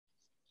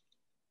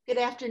Good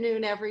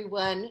afternoon,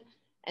 everyone,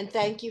 and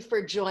thank you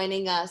for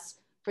joining us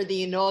for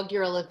the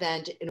inaugural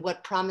event in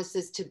what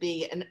promises to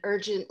be an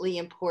urgently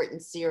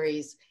important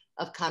series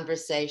of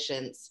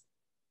conversations.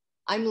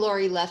 I'm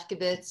Lori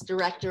Lefkowitz,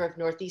 Director of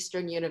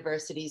Northeastern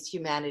University's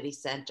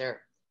Humanities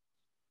Center.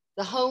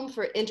 The home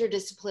for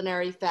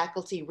interdisciplinary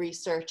faculty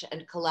research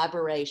and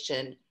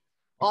collaboration,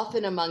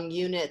 often among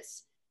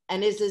units,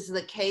 and as is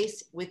the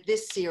case with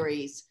this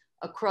series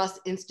across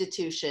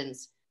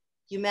institutions,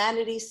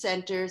 Humanities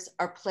centers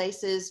are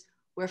places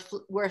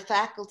where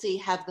faculty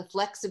have the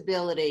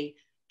flexibility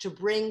to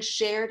bring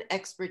shared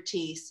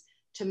expertise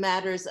to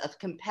matters of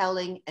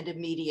compelling and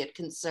immediate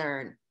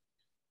concern.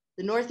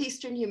 The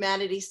Northeastern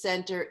Humanities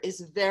Center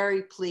is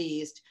very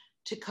pleased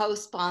to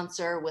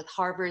co-sponsor with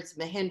Harvard's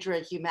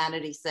Mahindra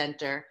Humanities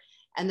Center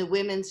and the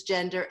Women's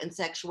Gender and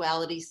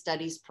Sexuality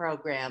Studies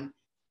program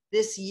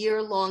this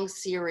year-long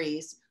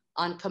series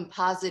on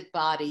composite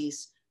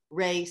bodies,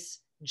 race,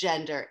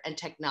 gender, and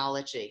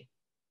technology.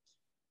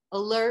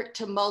 Alert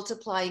to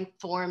multiplying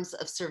forms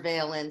of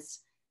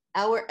surveillance,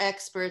 our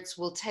experts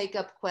will take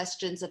up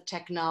questions of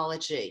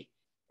technology,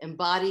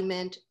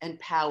 embodiment, and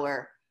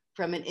power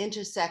from an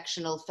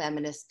intersectional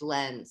feminist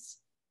lens.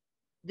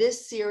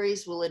 This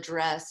series will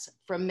address,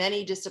 from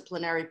many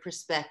disciplinary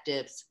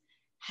perspectives,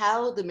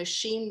 how the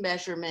machine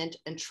measurement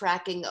and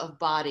tracking of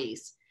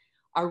bodies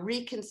are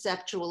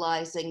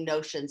reconceptualizing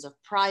notions of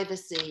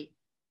privacy,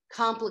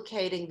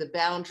 complicating the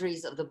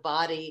boundaries of the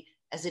body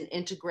as an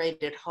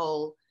integrated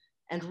whole,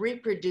 and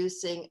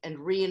reproducing and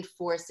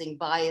reinforcing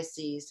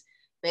biases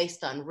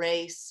based on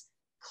race,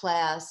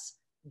 class,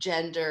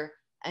 gender,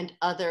 and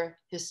other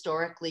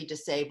historically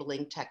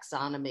disabling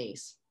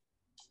taxonomies.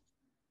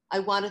 I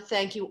want to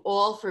thank you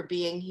all for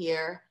being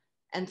here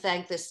and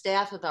thank the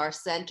staff of our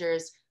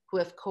centers who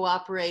have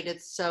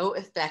cooperated so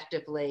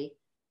effectively,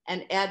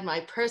 and add my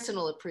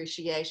personal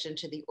appreciation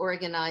to the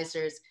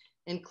organizers,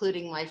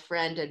 including my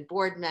friend and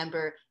board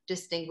member,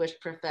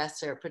 distinguished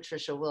Professor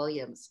Patricia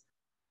Williams.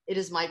 It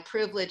is my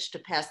privilege to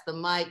pass the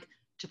mic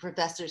to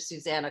Professor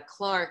Susanna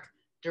Clark,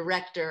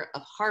 Director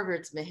of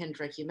Harvard's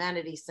Mahindra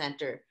Humanities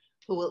Center,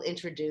 who will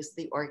introduce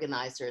the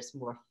organizers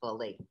more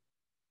fully.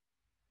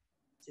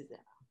 Susanna.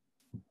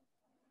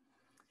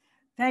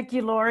 Thank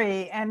you,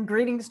 Lori, and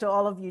greetings to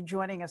all of you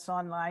joining us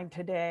online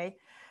today.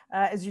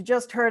 As you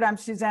just heard, I'm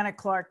Susanna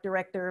Clark,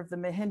 Director of the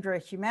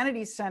Mahindra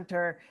Humanities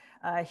Center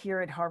here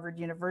at Harvard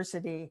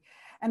University.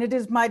 And it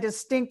is my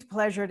distinct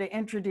pleasure to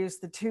introduce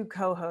the two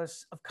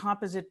co-hosts of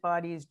Composite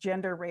Bodies,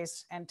 Gender,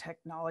 Race, and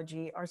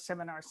Technology, our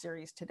seminar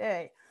series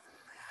today.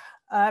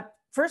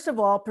 First of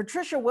all,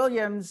 Patricia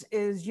Williams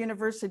is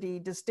University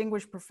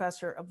Distinguished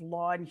Professor of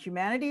Law and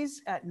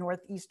Humanities at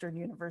Northeastern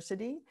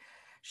University.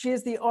 She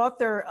is the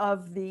author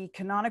of the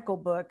canonical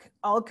book,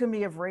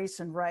 Alchemy of Race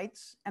and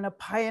Rights, and a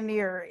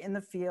pioneer in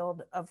the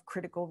field of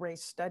critical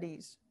race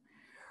studies.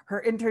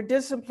 Her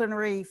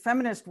interdisciplinary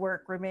feminist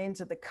work remains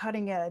at the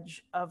cutting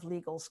edge of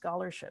legal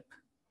scholarship.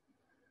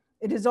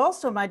 It is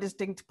also my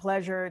distinct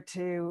pleasure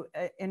to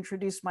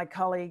introduce my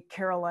colleague,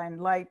 Caroline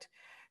Light,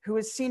 who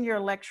is Senior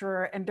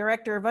Lecturer and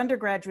Director of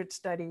Undergraduate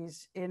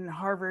Studies in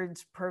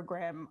Harvard's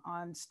program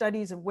on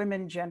Studies of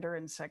Women, Gender,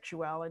 and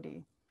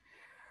Sexuality.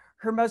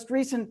 Her most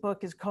recent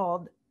book is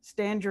called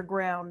Stand Your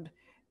Ground,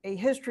 A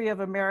History of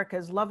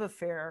America's Love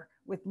Affair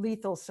with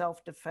Lethal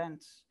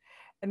Self-Defense.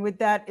 And with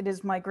that, it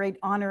is my great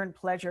honor and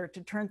pleasure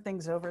to turn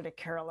things over to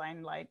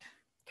Caroline Light.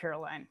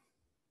 Caroline.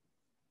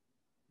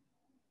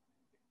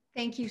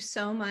 Thank you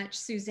so much,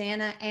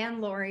 Susanna and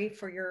Lori,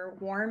 for your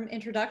warm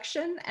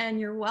introduction,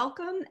 and you're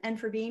welcome, and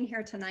for being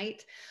here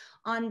tonight.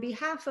 On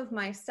behalf of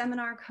my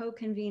seminar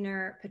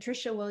co-convener,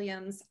 Patricia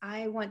Williams,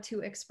 I want to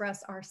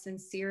express our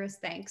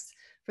sincerest thanks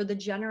for the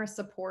generous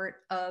support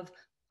of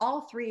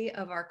all three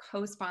of our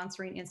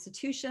co-sponsoring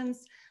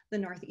institutions, the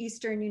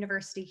Northeastern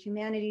University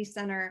Humanities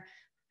Center,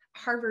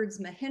 Harvard's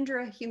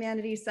Mahindra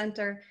Humanities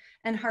Center,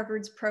 and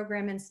Harvard's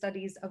Program in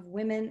Studies of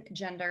Women,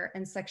 Gender,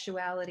 and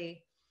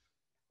Sexuality.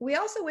 We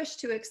also wish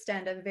to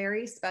extend a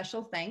very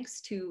special thanks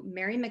to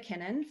Mary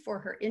McKinnon for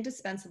her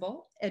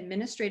indispensable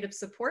administrative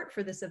support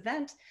for this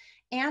event,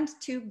 and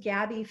to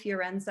Gabby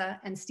Fiorenza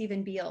and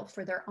Stephen Beal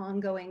for their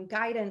ongoing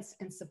guidance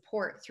and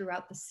support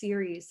throughout the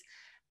series.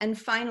 And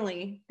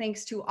finally,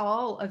 thanks to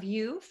all of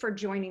you for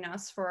joining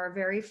us for our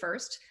very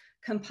first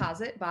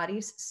Composite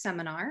Bodies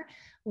seminar.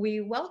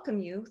 We welcome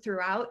you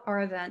throughout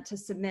our event to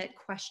submit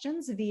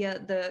questions via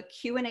the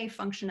Q&A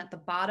function at the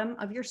bottom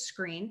of your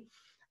screen.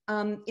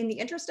 In the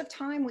interest of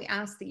time, we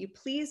ask that you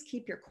please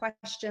keep your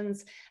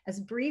questions as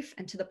brief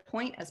and to the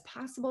point as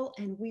possible,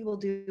 and we will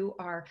do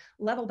our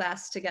level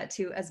best to get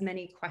to as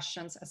many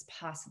questions as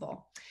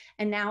possible.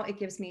 And now it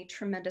gives me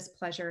tremendous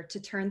pleasure to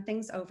turn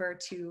things over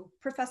to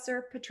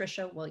Professor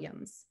Patricia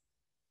Williams.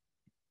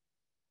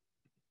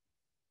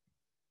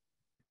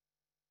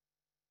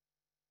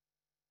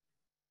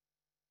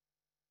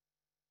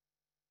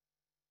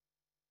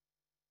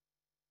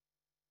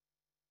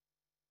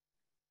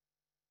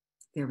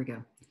 There we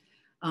go.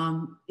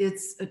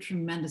 It's a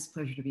tremendous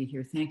pleasure to be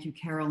here. Thank you,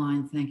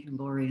 Caroline. Thank you,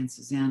 Lori and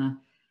Susanna.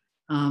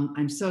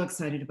 I'm so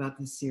excited about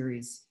this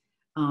series.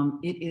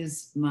 It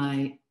is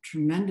my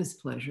tremendous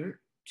pleasure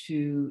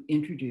to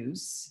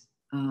introduce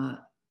the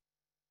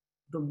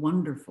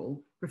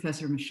wonderful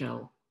Professor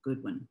Michele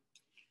Goodwin.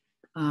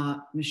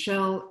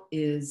 Michele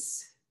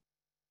is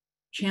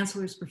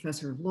Chancellor's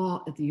Professor of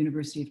Law at the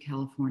University of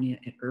California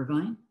at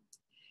Irvine.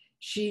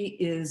 She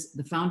is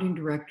the founding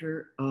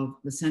director of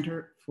the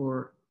Center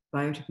for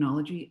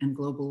Biotechnology and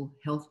Global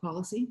Health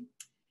Policy,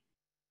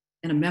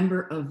 and a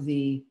member of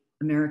the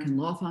American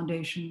Law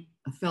Foundation,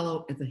 a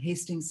fellow at the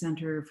Hastings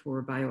Center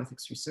for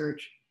Bioethics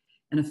Research,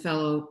 and a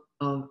fellow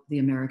of the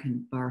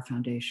American Bar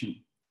Foundation.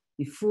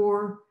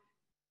 Before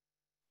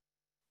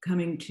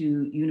coming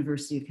to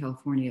University of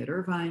California at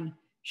Irvine,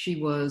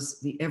 she was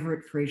the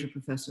Everett Fraser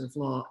Professor of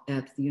Law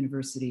at the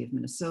University of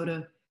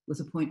Minnesota, with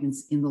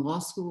appointments in the law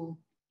school,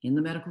 in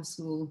the medical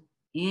school,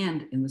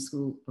 and in the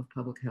School of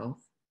Public Health.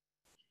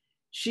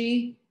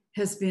 She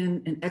has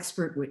been an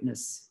expert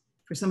witness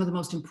for some of the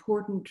most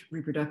important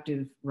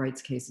reproductive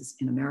rights cases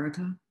in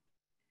America.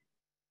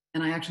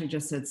 And I actually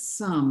just said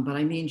some, but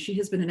I mean, she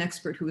has been an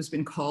expert who has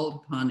been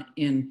called upon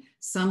in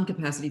some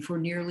capacity for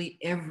nearly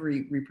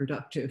every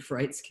reproductive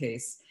rights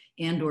case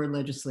and or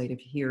legislative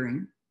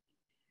hearing.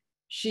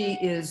 She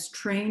is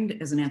trained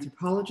as an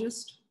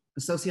anthropologist,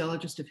 a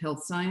sociologist of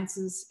health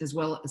sciences, as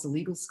well as a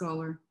legal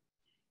scholar.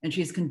 And she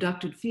has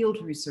conducted field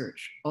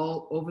research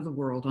all over the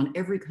world, on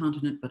every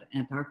continent but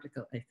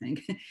Antarctica, I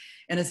think,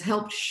 and has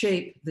helped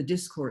shape the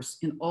discourse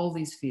in all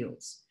these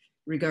fields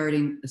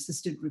regarding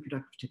assisted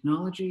reproductive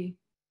technology,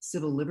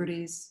 civil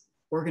liberties,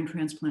 organ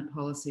transplant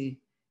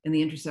policy, and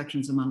the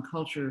intersections among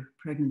culture,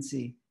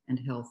 pregnancy, and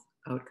health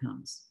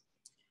outcomes.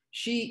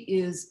 She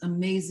is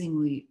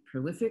amazingly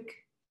prolific,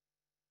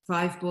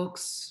 5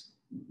 books,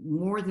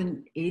 more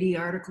than 80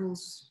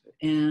 articles,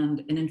 and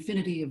an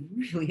infinity of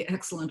really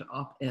excellent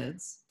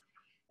op-eds.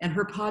 And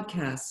her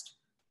podcast,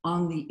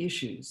 On the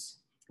Issues,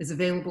 is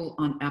available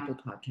on Apple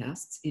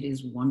Podcasts. It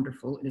is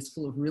wonderful. It is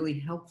full of really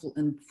helpful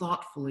and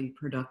thoughtfully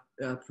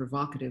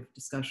provocative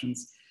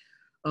discussions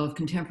of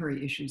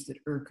contemporary issues that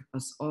irk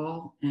us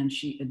all. And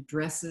she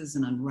addresses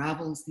and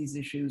unravels these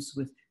issues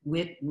with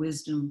wit,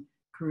 wisdom,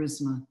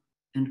 charisma,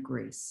 and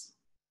grace.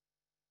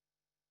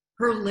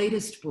 Her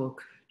latest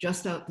book,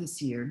 just out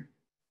this year,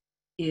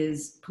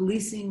 is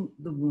Policing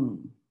the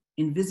Womb: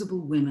 Invisible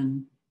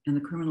Women and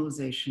the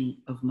Criminalization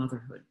of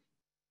Motherhood.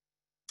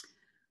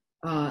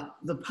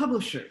 The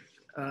publisher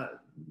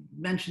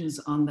mentions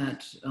on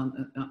that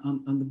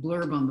on the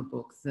blurb on the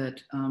book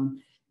that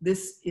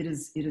it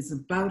is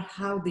about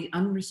how the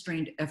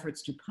unrestrained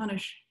efforts to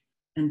punish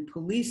and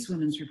police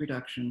women's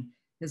reproduction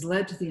has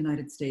led to the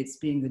United States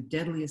being the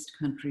deadliest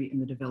country in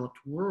the developed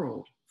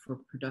world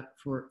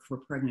for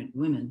pregnant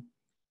women.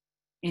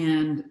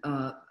 And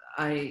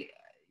I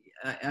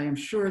am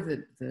sure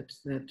that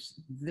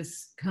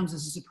this comes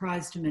as a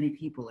surprise to many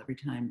people every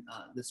time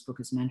this book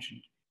is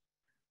mentioned.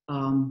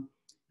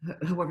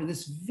 However,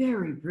 this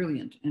very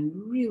brilliant and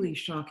really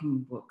shocking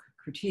book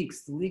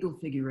critiques the legal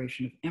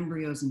figuration of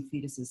embryos and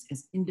fetuses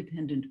as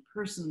independent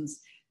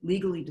persons,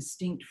 legally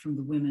distinct from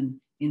the women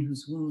in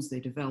whose wombs they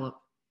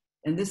develop.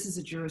 And this is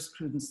a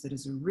jurisprudence that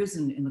has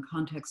arisen in the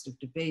context of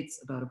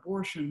debates about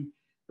abortion,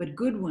 but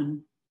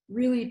Goodwin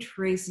really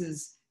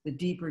traces the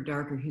deeper,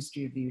 darker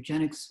history of the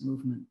eugenics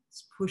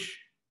movement's push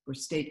for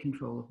state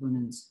control of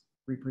women's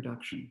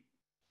reproduction.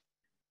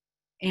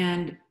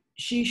 And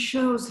she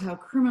shows how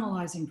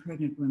criminalizing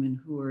pregnant women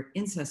who are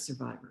incest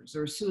survivors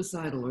or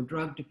suicidal or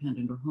drug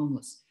dependent or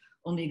homeless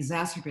only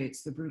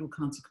exacerbates the brutal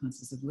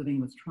consequences of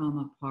living with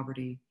trauma,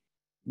 poverty,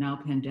 now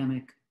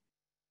pandemic,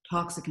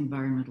 toxic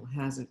environmental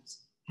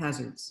hazards.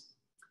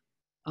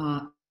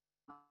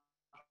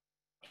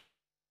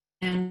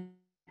 And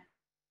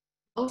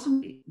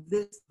ultimately,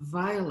 this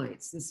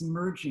violates this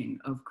merging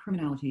of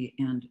criminality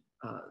and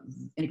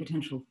any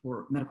potential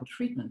for medical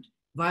treatment,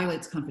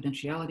 violates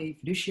confidentiality,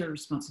 fiduciary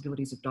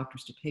responsibilities of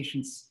doctors to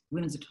patients,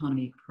 women's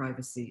autonomy,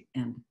 privacy,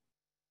 and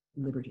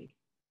liberty.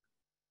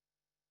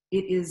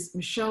 It is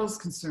Michele's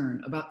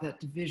concern about that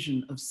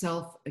division of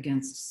self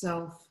against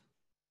self,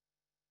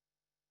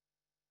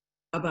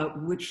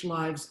 about which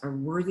lives are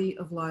worthy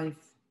of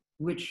life,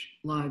 which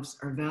lives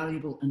are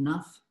valuable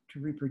enough to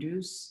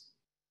reproduce,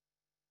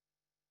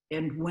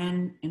 and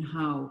when and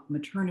how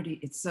maternity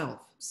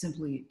itself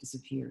simply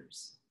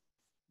disappears.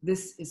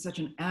 This is such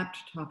an apt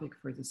topic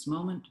for this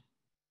moment,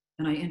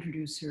 and I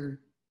introduce her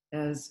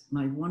as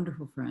my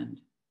wonderful friend,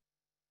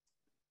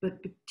 but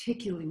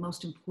particularly,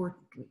 most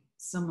importantly,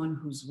 someone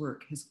whose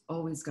work has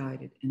always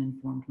guided and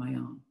informed my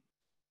own.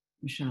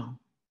 Michele.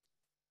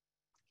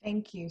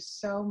 Thank you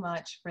so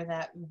much for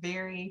that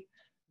very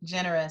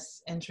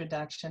generous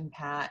introduction,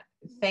 Pat.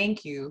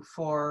 Thank you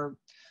for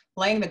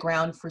laying the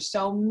ground for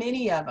so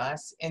many of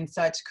us in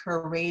such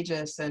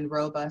courageous and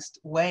robust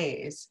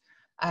ways.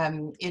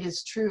 It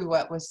is true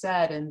what was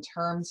said in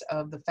terms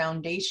of the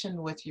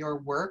foundation with your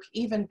work,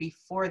 even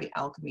before the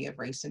alchemy of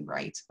race and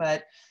rights,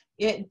 but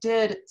it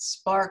did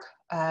spark,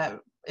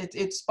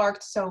 it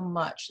sparked so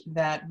much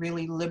that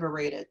really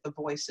liberated the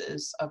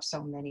voices of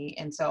so many.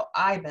 And so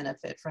I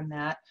benefit from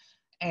that.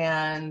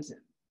 And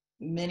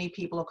many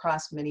people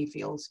across many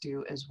fields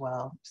do as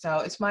well. So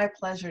it's my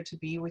pleasure to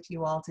be with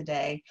you all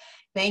today.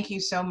 Thank you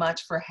so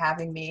much for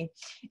having me.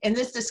 In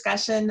this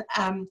discussion,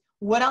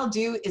 what I'll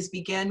do is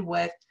begin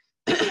with,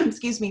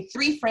 excuse me,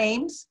 3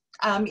 frames,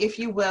 if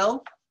you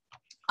will.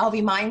 I'll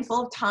be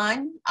mindful of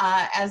time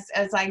as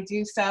I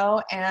do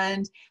so,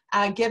 and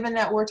given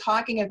that we're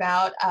talking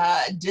about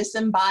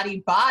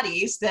disembodied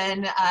bodies,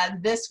 then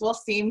this will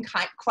seem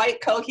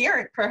quite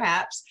coherent,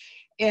 perhaps,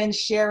 in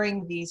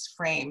sharing these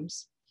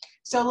frames.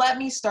 So let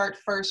me start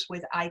first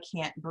with I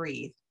can't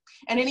breathe.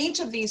 And in each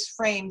of these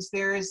frames,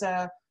 there's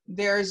the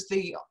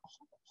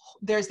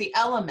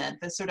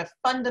element, the sort of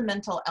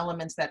fundamental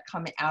elements that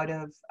come out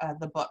of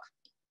the book.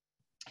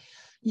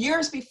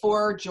 Years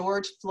before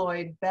George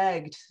Floyd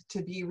begged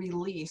to be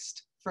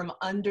released from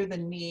under the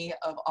knee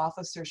of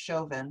Officer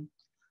Chauvin,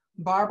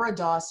 Barbara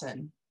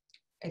Dawson,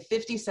 a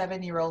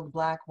 57-year-old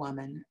Black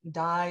woman,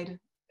 died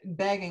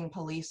begging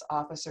police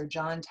officer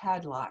John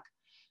Tadlock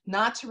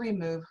not to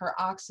remove her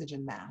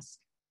oxygen mask.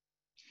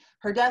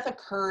 Her death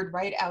occurred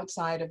right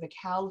outside of the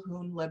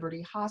Calhoun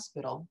Liberty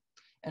Hospital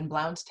in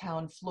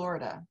Blountstown,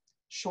 Florida,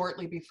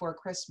 shortly before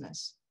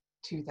Christmas,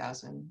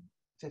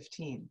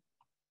 2015.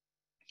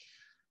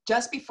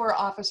 Just before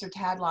Officer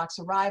Tadlock's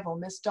arrival,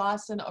 Miss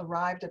Dawson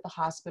arrived at the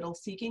hospital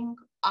seeking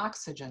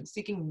oxygen,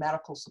 seeking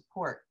medical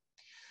support.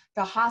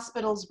 The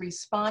hospital's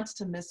response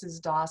to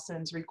Mrs.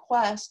 Dawson's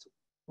request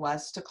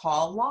was to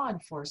call law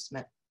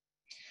enforcement.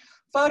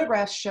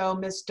 Photographs show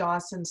Miss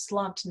Dawson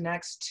slumped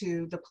next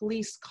to the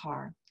police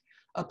car.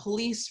 A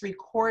police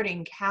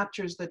recording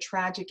captures the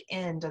tragic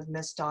end of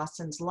Miss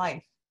Dawson's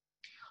life.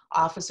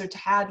 Officer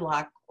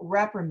Tadlock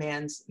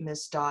reprimands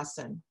Miss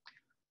Dawson.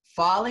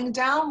 Falling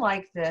down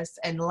like this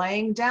and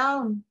laying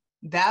down,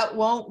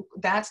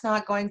 that's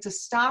not going to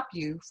stop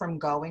you from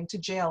going to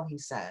jail, he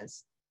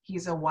says.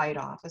 He's a white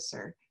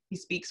officer. He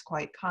speaks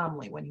quite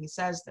calmly when he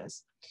says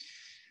this.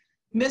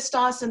 Miss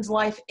Dawson's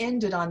life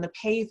ended on the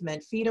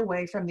pavement feet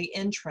away from the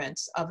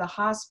entrance of the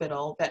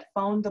hospital that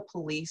phoned the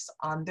police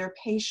on their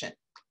patient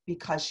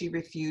because she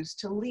refused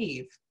to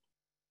leave.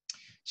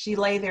 She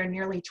lay there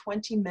nearly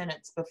 20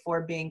 minutes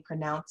before being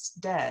pronounced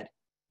dead.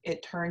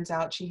 It turns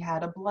out she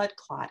had a blood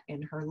clot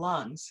in her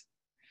lungs.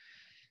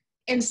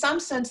 In some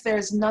sense,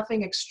 there's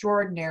nothing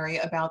extraordinary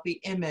about the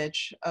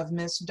image of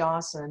Miss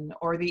Dawson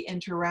or the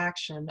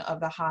interaction of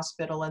the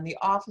hospital and the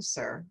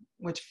officer,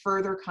 which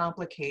further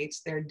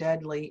complicates their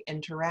deadly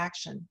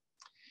interaction.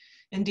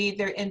 Indeed,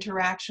 their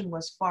interaction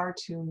was far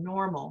too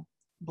normal.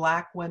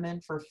 Black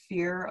women, for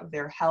fear of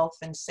their health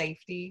and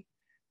safety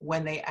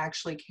when they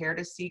actually care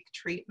to seek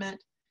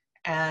treatment,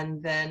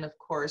 and then, of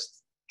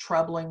course,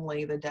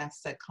 troublingly, the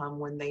deaths that come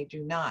when they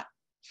do not.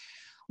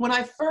 When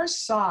I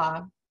first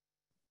saw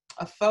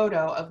a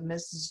photo of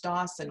Mrs.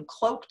 Dawson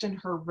cloaked in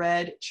her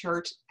red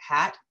church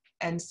hat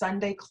and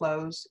Sunday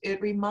clothes, it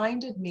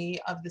reminded me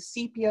of the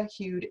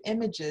sepia-hued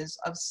images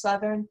of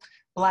Southern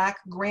Black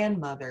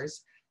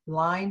grandmothers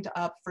lined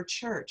up for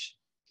church.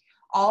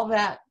 All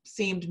that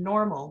seemed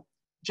normal,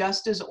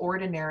 just as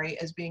ordinary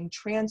as being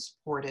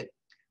transported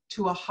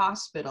to a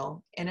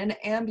hospital in an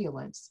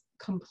ambulance,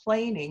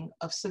 complaining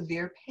of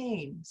severe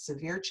pain,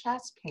 severe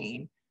chest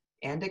pain,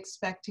 and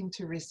expecting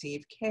to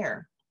receive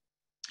care.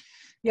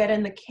 Yet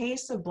in the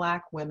case of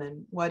Black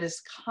women, what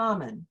is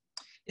common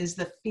is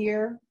the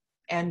fear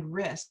and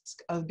risk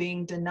of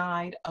being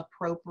denied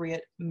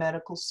appropriate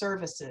medical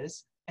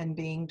services and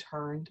being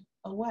turned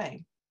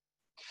away.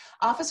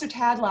 Officer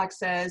Tadlock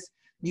says,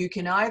 "You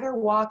can either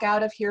walk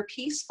out of here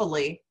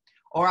peacefully,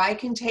 or I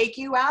can take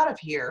you out of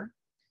here."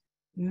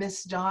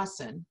 Miss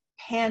Dawson,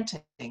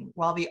 panting,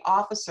 while the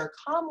officer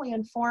calmly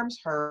informs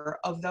her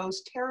of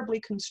those terribly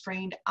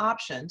constrained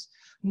options,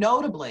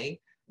 notably,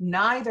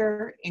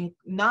 neither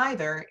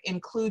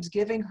includes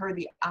giving her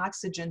the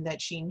oxygen that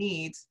she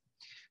needs.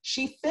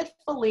 She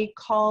fitfully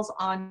calls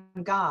on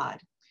God.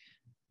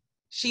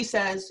 She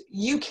says,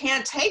 "You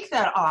can't take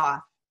that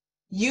off.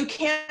 You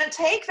can't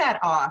take that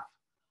off.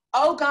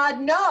 Oh God,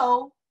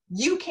 no,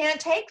 you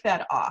can't take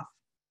that off."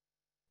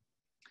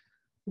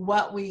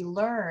 What we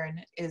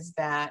learn is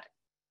that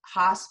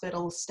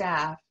hospital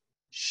staff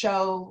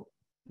show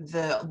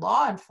the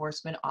law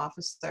enforcement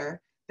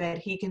officer that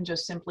he can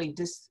just simply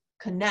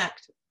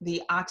disconnect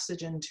the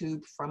oxygen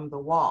tube from the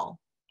wall.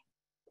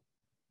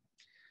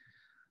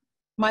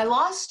 My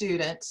law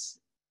students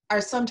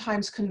are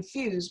sometimes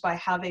confused by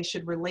how they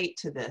should relate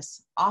to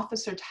this.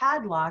 Officer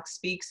Tadlock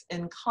speaks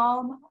in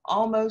calm,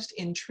 almost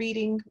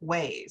entreating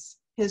ways.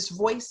 His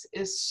voice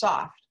is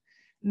soft.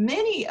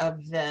 Many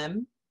of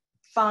them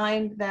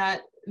find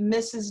that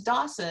Mrs.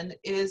 Dawson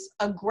is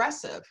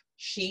aggressive.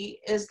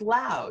 She is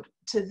loud.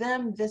 To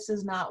them, this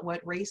is not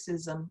what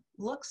racism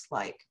looks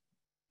like.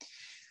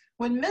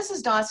 When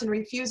Mrs. Dawson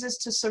refuses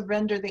to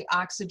surrender the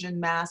oxygen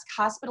mask,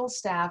 hospital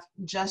staff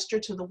gesture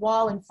to the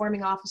wall,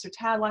 informing Officer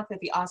Tadlock that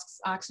the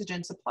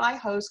oxygen supply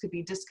hose could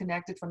be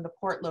disconnected from the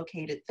port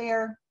located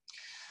there.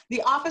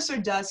 The officer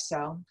does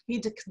so.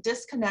 He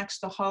disconnects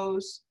the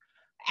hose.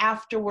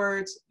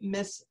 Afterwards,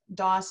 Miss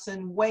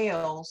Dawson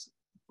wails,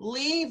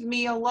 "Leave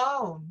me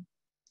alone."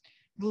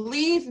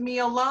 Leave me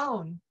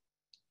alone.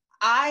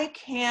 I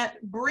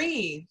can't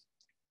breathe.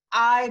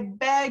 I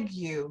beg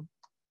you.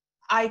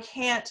 I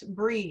can't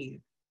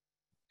breathe.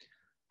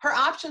 Her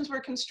options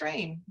were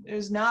constrained.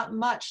 There's not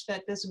much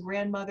that this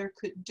grandmother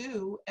could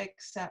do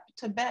except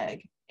to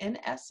beg, in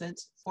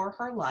essence, for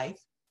her life.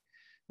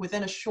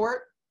 Within a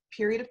short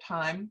period of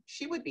time,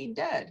 she would be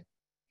dead.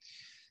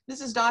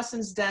 Mrs.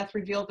 Dawson's death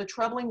revealed the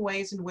troubling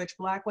ways in which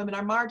Black women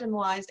are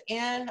marginalized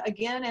and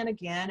again,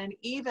 and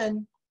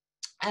even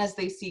as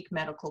they seek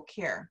medical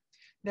care.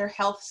 Their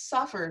health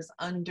suffers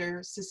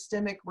under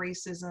systemic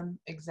racism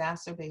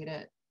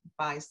exacerbated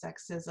by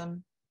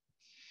sexism.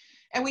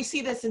 And we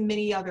see this in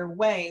many other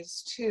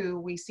ways too.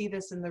 We see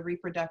this in the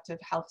reproductive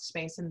health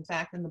space. In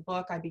fact, in the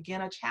book, I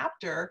begin a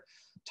chapter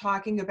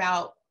talking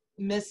about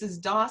Mrs.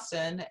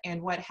 Dawson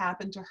and what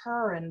happened to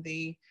her and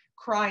the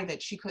cry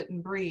that she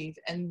couldn't breathe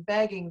and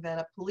begging that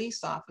a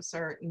police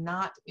officer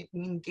not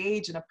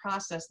engage in a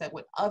process that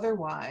would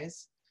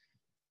otherwise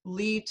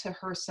lead to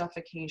her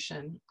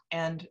suffocation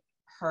and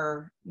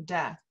her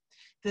death.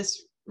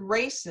 This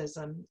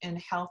racism in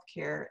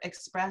healthcare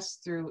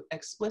expressed through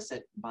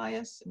explicit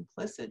bias,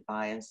 implicit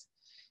bias,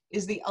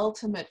 is the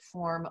ultimate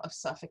form of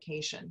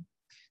suffocation.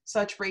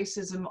 Such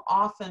racism,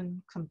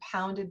 often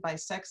compounded by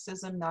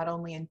sexism, not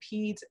only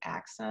impedes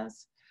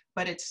access,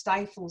 but it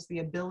stifles the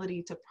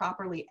ability to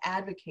properly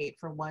advocate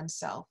for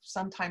oneself,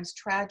 sometimes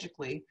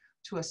tragically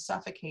to a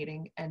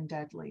suffocating and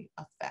deadly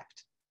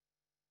effect.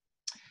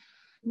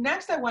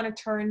 Next, I want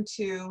to turn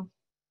to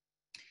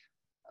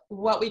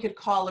what we could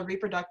call a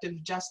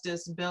reproductive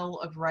justice bill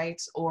of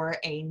rights or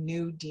a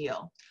New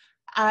Deal.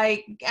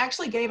 I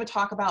actually gave a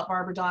talk about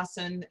Barbara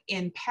Dawson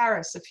in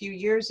Paris a few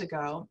years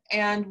ago.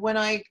 And when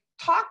I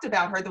talked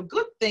about her, the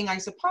good thing, I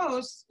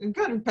suppose, and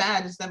good and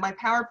bad, is that my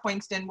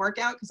PowerPoints didn't work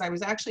out because I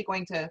was actually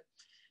going to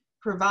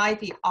provide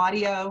the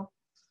audio.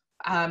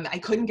 I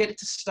couldn't get it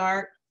to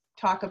start,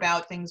 talk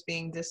about things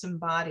being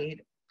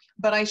disembodied.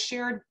 But I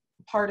shared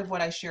part of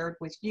what I shared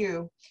with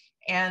you.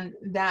 And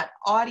that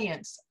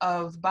audience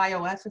of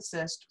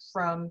bioethicists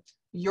from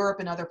Europe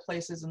and other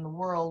places in the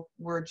world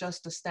were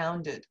just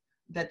astounded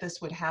that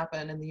this would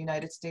happen in the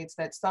United States,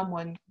 that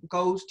someone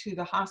goes to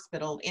the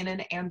hospital in an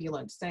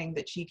ambulance saying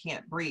that she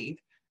can't breathe,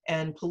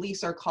 and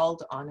police are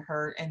called on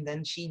her, and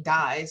then she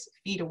dies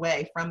feet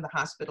away from the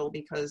hospital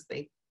because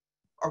they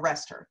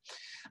arrest her.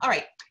 All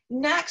right,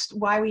 next,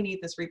 why we need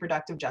this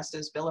reproductive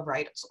justice bill of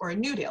rights or a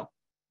New Deal.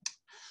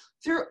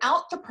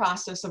 Throughout the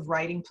process of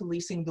writing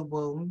Policing the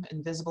Womb,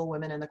 Invisible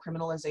Women and the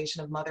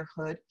Criminalization of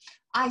Motherhood,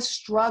 I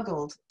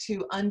struggled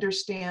to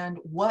understand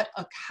what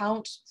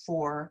accounts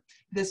for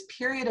this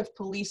period of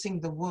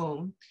policing the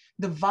womb,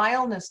 the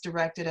vileness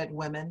directed at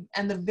women,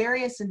 and the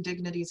various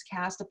indignities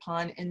cast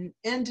upon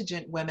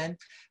indigent women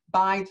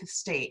by the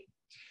state.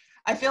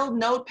 I filled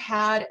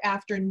notepad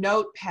after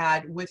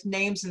notepad with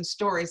names and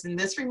stories. And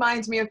this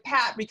reminds me of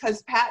Pat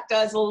because Pat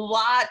does a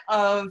lot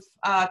of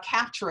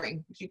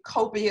capturing,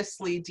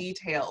 copiously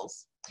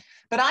details.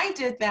 But I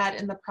did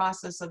that in the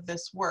process of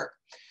this work.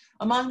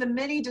 Among the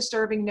many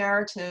disturbing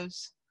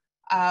narratives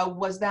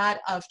was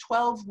that of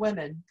 12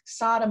 women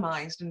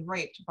sodomized and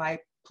raped by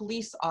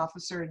police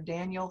officer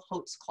Daniel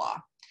Holtzclaw,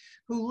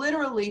 who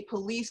literally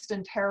policed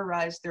and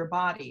terrorized their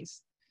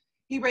bodies.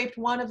 He raped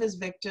one of his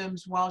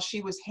victims while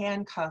she was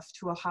handcuffed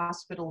to a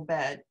hospital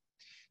bed.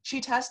 She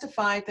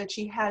testified that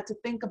she had to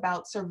think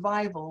about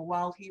survival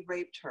while he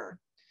raped her.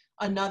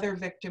 Another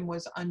victim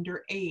was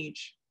underage.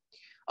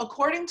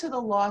 According to the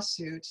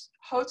lawsuits,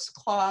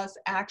 Holtzclaw's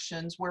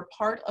actions were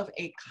part of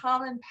a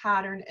common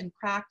pattern and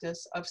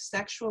practice of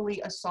sexually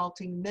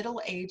assaulting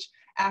middle-aged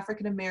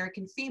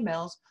African-American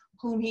females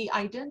whom he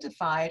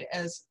identified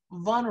as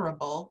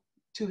vulnerable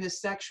to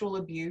his sexual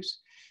abuse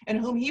and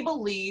whom he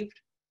believed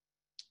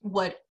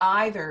would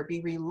either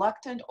be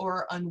reluctant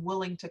or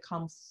unwilling to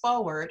come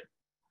forward,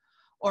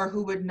 or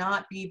who would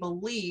not be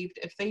believed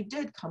if they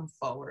did come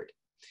forward.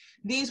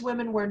 These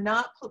women were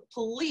not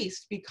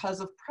policed because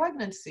of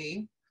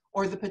pregnancy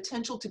or the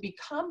potential to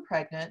become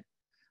pregnant,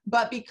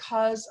 but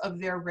because of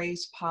their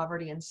race,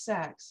 poverty, and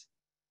sex.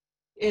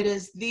 It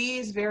is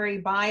these very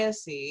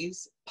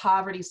biases,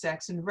 poverty,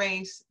 sex, and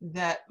race,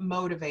 that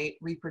motivate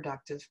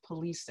reproductive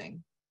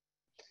policing.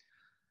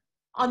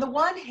 On the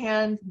one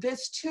hand,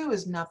 this too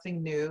is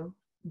nothing new.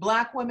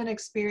 Black women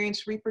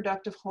experienced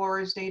reproductive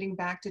horrors dating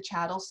back to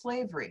chattel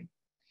slavery.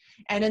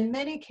 And in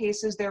many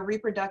cases, their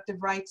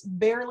reproductive rights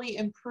barely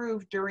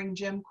improved during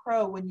Jim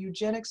Crow when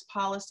eugenics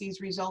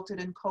policies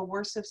resulted in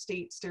coercive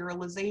state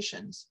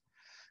sterilizations.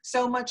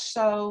 So much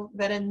so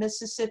that in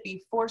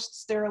Mississippi,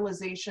 forced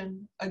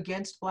sterilization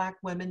against Black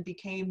women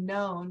became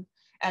known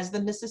as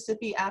the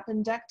Mississippi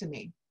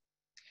appendectomy.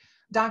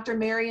 Dr.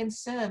 Marion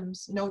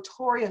Sims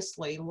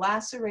notoriously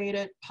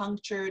lacerated,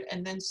 punctured,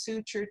 and then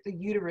sutured the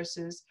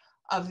uteruses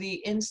of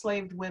the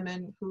enslaved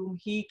women whom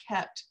he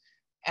kept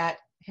at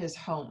his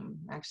home,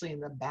 actually in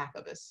the back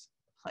of his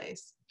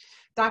place.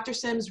 Dr.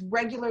 Sims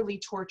regularly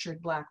tortured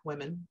Black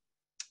women,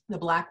 the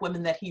Black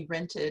women that he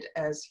rented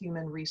as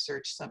human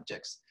research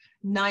subjects.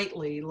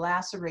 nightly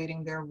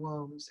lacerating their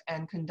wombs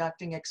and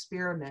conducting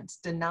experiments,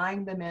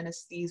 denying them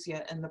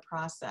anesthesia in the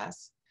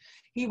process.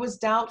 He was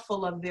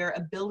doubtful of their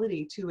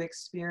ability to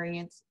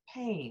experience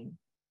pain.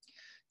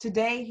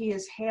 Today, he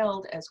is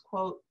hailed as,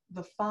 quote,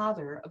 the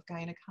father of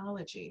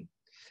gynecology.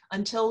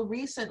 Until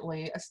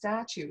recently, a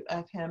statue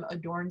of him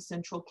adorned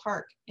Central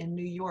Park in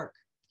New York.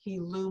 He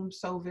loomed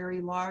so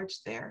very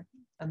large there,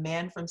 a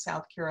man from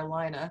South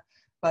Carolina,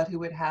 but who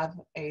would have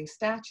a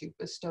statue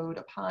bestowed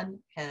upon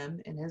him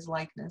in his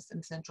likeness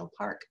in Central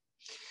Park.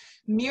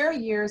 Mere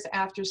years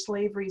after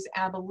slavery's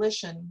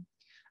abolition,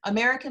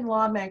 American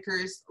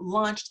lawmakers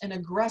launched an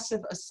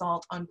aggressive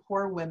assault on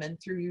poor women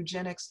through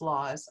eugenics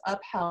laws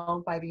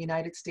upheld by the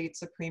United States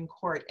Supreme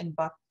Court in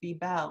Buck v.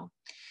 Bell.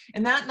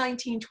 In that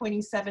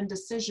 1927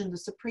 decision, the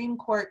Supreme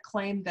Court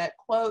claimed that,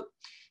 quote,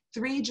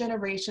 3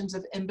 generations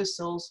of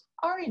imbeciles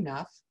are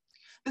enough.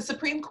 The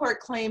Supreme Court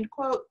claimed,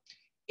 quote,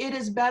 it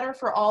is better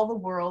for all the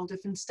world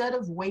if instead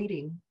of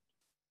waiting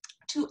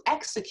to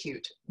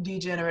execute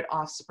degenerate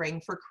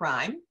offspring for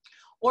crime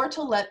or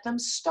to let them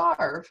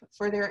starve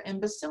for their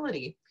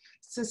imbecility,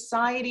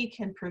 society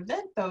can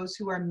prevent those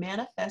who are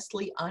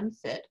manifestly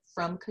unfit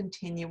from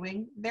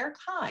continuing their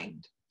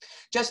kind.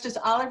 Justice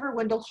Oliver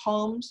Wendell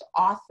Holmes,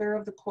 author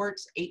of the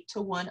court's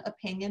 8-to-1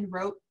 opinion,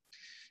 wrote,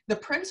 the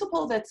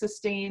principle that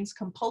sustains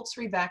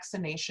compulsory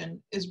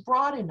vaccination is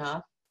broad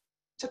enough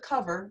to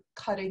cover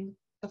cutting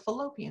the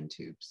fallopian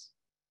tubes.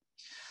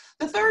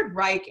 The Third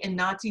Reich in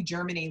Nazi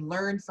Germany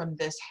learned from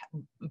this,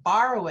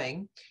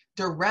 borrowing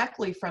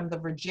directly from the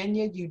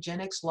Virginia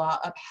eugenics law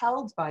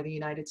upheld by the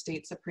United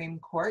States Supreme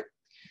Court.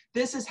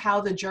 This is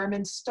how the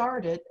Germans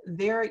started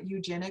their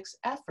eugenics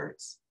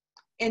efforts.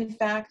 In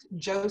fact,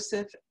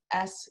 Joseph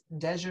S.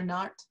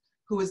 Dejournette,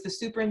 who was the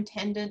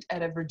superintendent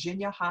at a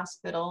Virginia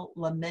hospital,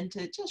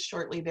 lamented just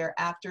shortly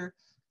thereafter,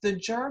 the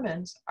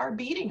Germans are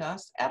beating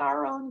us at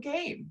our own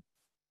game.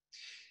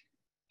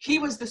 He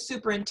was the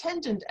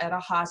superintendent at a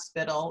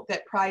hospital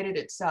that prided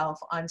itself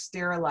on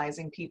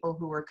sterilizing people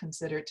who were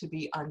considered to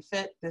be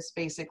unfit. This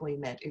basically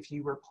meant if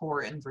you were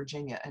poor in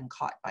Virginia and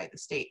caught by the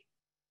state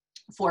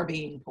for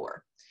being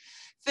poor.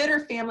 Fitter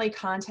family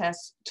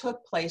contests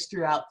took place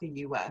throughout the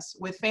US,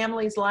 with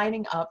families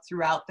lining up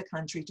throughout the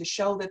country to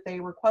show that they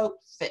were, quote,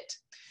 fit.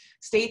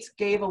 States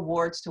gave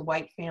awards to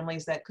white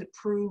families that could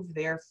prove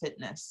their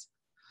fitness.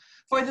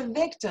 For the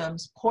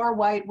victims, poor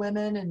white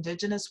women,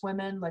 indigenous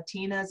women,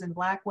 Latinas, and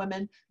Black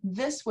women,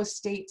 this was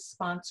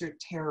state-sponsored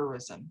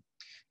terrorism.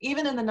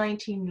 Even in the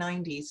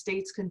 1990s,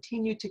 states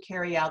continued to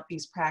carry out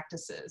these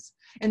practices.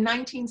 In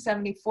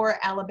 1974,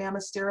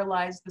 Alabama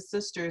sterilized the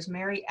sisters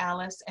Mary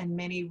Alice and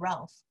Minnie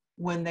Ralph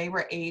when they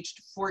were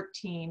aged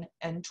 14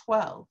 and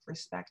 12,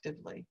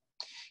 respectively.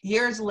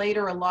 Years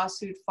later, a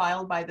lawsuit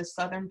filed by the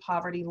Southern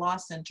Poverty Law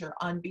Center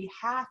on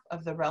behalf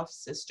of the Ralph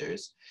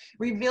sisters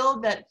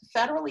revealed that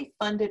federally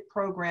funded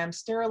programs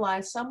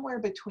sterilized somewhere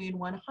between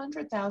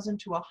 100,000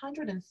 to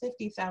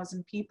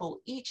 150,000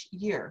 people each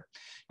year.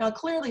 Now,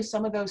 clearly,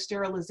 some of those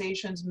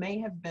sterilizations may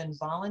have been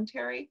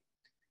voluntary,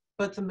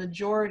 but the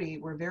majority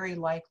were very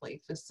likely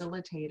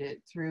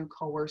facilitated through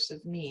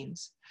coercive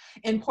means.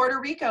 In Puerto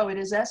Rico, it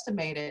is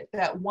estimated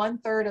that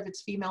 1/3 of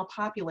its female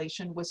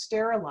population was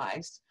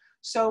sterilized,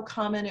 so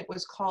common it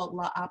was called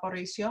la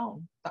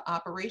operación, the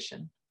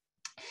operation.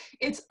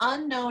 It's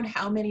unknown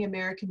how many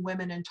American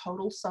women in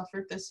total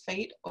suffered this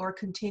fate or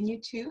continue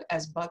to,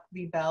 as Buck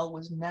v. Bell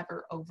was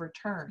never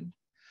overturned.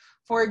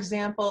 For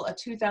example, a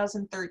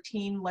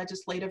 2013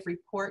 legislative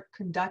report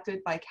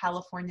conducted by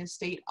California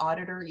State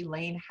Auditor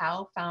Elaine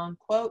Howe found,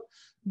 quote,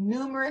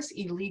 numerous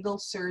illegal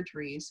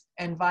surgeries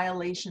and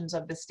violations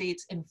of the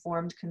state's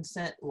informed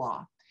consent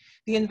law.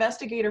 The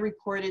investigator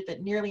reported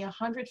that nearly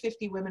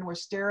 150 women were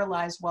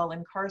sterilized while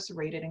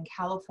incarcerated in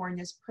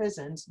California's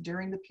prisons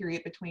during the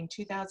period between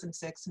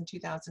 2006 and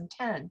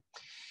 2010.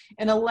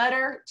 In a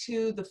letter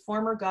to the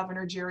former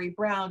governor, Jerry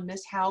Brown,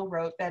 Ms. Howe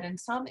wrote that in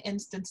some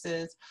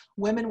instances,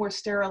 women were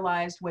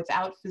sterilized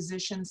without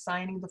physicians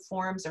signing the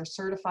forms or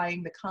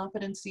certifying the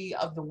competency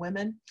of the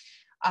women,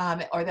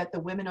 or that the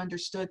women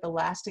understood the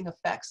lasting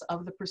effects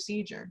of the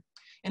procedure.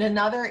 In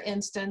another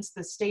instance,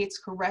 the state's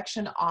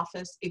correction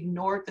office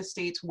ignored the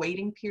state's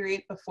waiting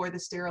period before the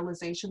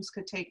sterilizations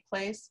could take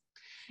place.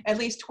 At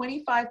least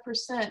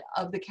 25%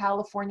 of the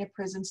California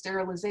prison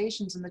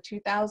sterilizations in the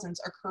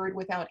 2000s occurred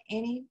without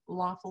any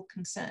lawful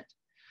consent.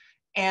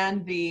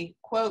 And the,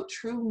 quote,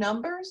 true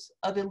numbers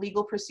of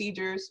illegal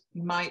procedures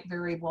might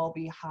very well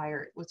be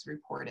higher, it was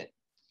reported.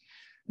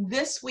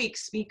 This week,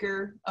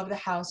 Speaker of the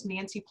House,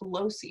 Nancy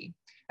Pelosi,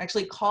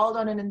 actually called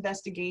on an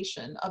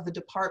investigation of the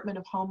Department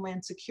of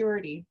Homeland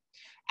Security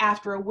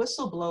after a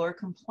whistleblower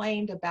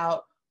complained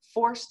about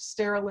forced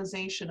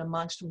sterilization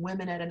amongst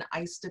women at an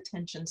ICE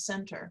detention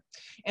center.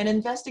 An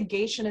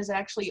investigation is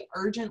actually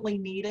urgently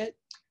needed,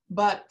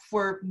 but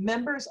for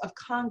members of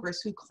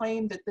Congress who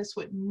claim that this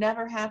would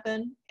never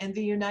happen in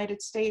the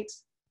United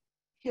States,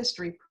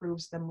 history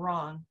proves them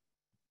wrong.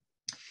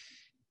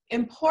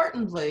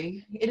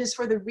 Importantly, it is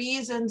for the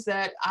reasons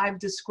that I've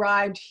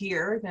described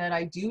here that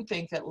I do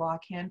think that law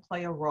can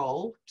play a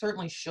role,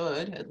 certainly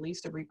should. At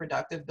least a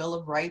reproductive Bill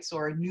of Rights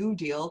or a New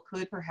Deal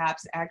could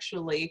perhaps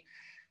actually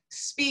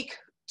speak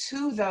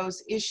to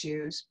those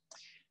issues.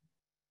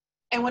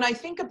 And when I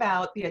think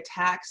about the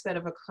attacks that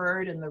have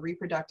occurred in the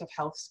reproductive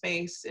health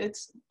space,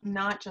 it's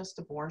not just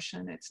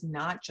abortion, it's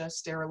not just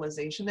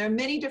sterilization. There are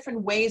many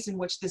different ways in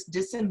which this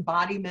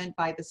disembodiment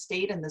by the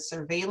state and the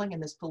surveilling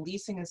and this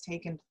policing has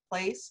taken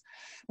place.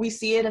 We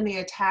see it in the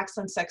attacks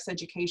on sex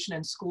education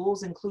in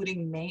schools,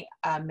 including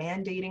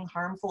mandating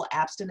harmful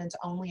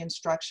abstinence-only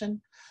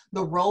instruction,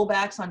 the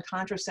rollbacks on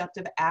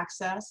contraceptive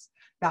access,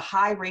 the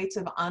high rates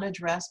of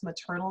unaddressed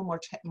maternal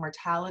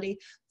mortality,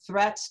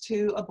 threats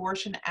to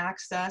abortion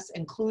access,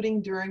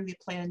 including during the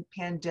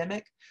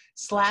pandemic,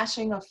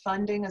 slashing of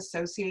funding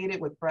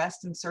associated with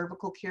breast and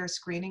cervical care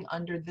screening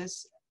under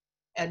this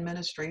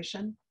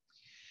administration.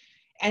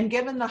 And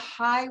given the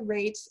high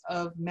rates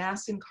of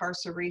mass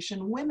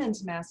incarceration,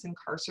 women's mass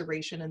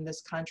incarceration in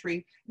this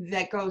country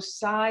that goes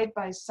side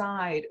by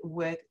side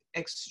with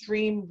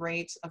extreme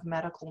rates of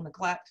medical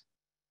neglect,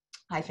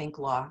 I think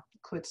law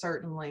could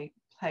certainly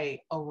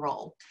play a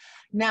role.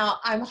 Now,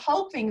 I'm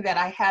hoping that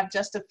I have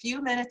just a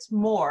few minutes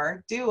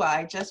more,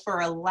 just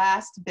for a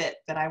last bit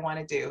that I want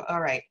to do.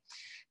 All right,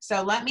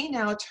 so let me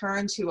now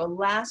turn to a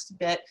last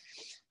bit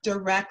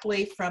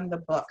directly from the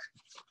book.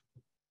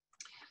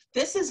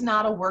 This is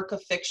not a work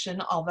of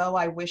fiction, although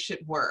I wish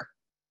it were.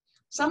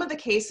 Some of the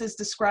cases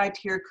described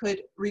here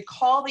could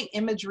recall the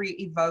imagery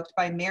evoked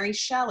by Mary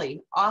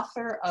Shelley,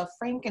 author of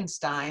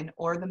Frankenstein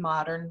or the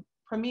Modern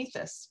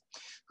Prometheus,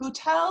 who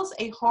tells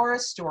a horror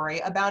story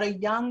about a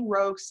young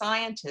rogue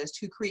scientist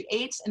who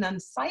creates an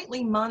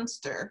unsightly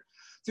monster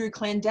through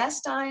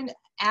clandestine,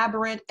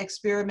 aberrant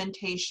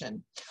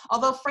experimentation.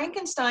 Although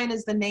Frankenstein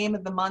is the name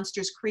of the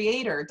monster's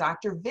creator,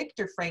 Dr.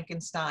 Victor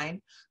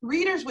Frankenstein,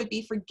 readers would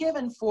be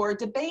forgiven for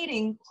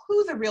debating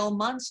who the real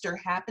monster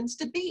happens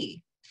to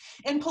be.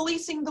 In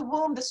Policing the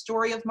Womb, the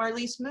story of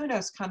Marlise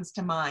Munoz comes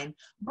to mind,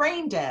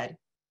 brain dead,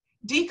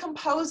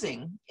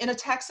 decomposing in a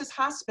Texas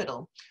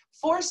hospital,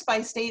 forced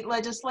by state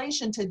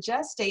legislation to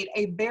gestate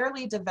a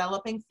barely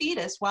developing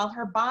fetus while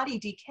her body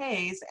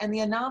decays and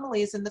the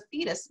anomalies in the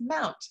fetus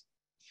mount.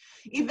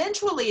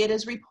 Eventually, it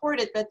is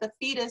reported that the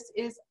fetus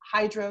is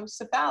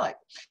hydrocephalic,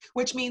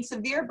 which means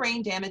severe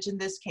brain damage in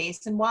this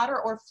case and water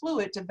or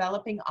fluid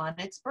developing on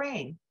its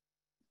brain.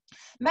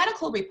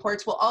 Medical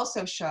reports will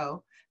also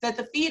show that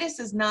the fetus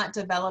is not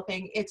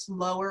developing its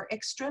lower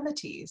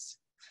extremities.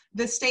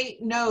 The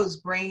state knows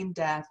brain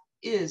death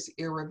is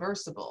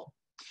irreversible.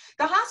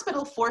 The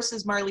hospital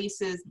forces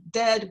Marlise's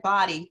dead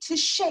body to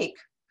shake,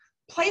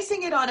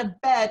 placing it on a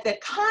bed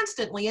that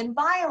constantly and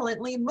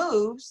violently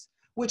moves,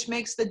 which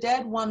makes the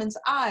dead woman's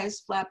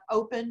eyes flap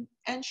open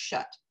and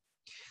shut.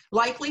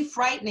 Likely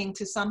frightening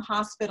to some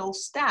hospital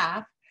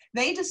staff,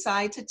 they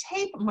decide to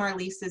tape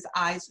Marlise's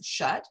eyes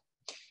shut,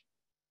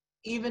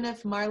 even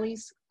if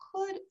Marlise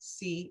could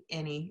see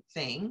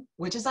anything,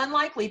 which is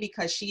unlikely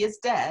because she is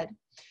dead.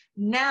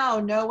 Now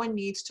no one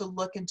needs to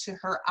look into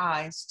her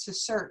eyes to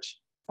search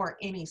for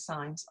any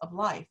signs of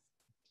life.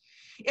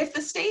 If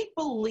the state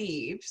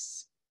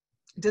believes,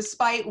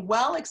 despite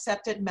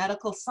well-accepted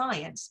medical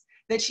science,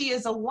 that she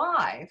is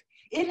alive,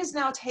 it has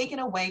now taken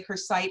away her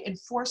sight and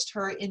forced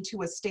her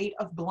into a state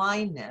of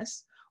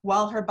blindness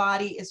while her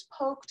body is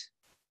poked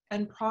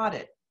and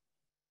prodded.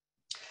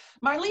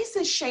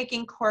 Marlise's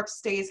shaking corpse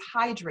stays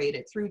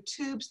hydrated through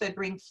tubes that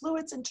bring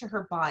fluids into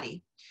her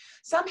body.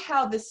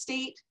 Somehow the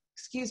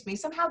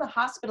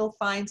hospital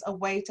finds a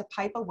way to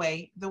pipe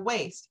away the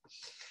waste.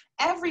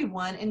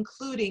 Everyone,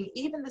 including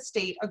even the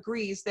state,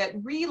 agrees that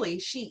really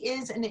she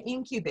is an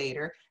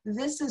incubator.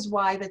 This is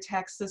why the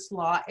Texas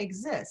law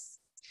exists.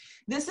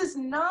 This is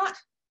not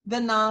the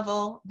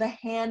novel The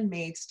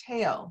Handmaid's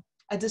Tale,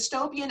 a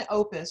dystopian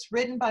opus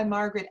written by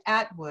Margaret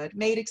Atwood,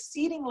 made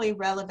exceedingly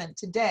relevant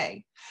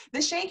today.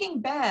 The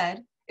shaking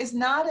bed is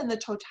not in the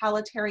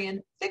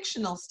totalitarian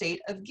fictional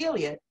state of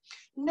Gilead.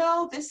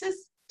 No, this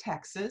is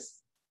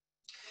Texas.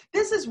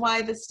 This is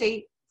why the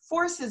state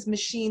forces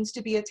machines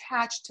to be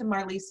attached to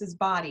Marlise's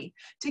body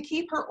to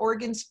keep her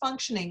organs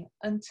functioning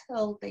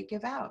until they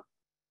give out.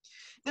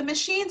 The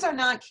machines are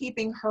not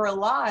keeping her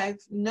alive,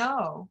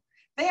 no.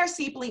 They are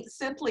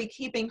simply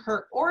keeping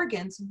her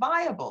organs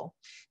viable.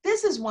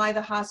 This is why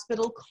the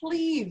hospital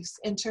cleaves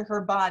into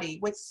her body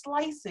with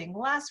slicing,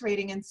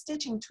 lacerating, and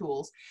stitching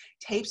tools,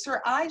 tapes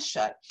her eyes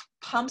shut,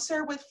 pumps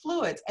her with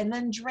fluids, and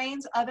then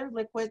drains other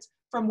liquids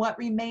from what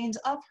remains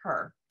of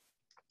her.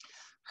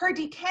 Her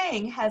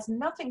decaying has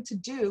nothing to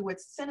do with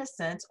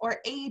senescence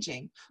or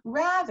aging.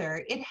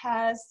 Rather, it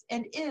has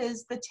and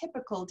is the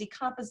typical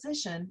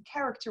decomposition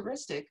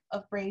characteristic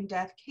of brain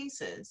death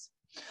cases.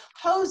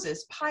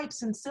 Hoses,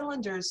 pipes, and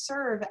cylinders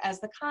serve as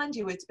the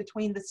conduits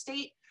between the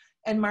state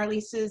and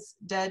Marlise's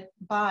dead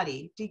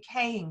body,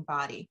 decaying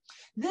body.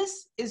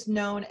 This is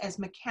known as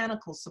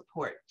mechanical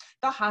support.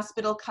 The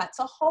hospital cuts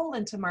a hole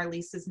into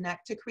Marlise's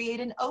neck to create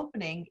an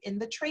opening in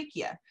the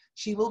trachea.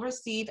 She will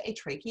receive a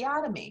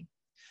tracheotomy.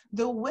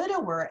 The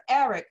widower,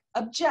 Eric,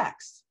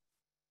 objects.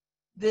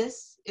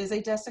 This is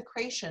a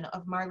desecration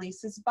of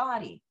Marlise's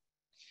body.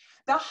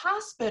 The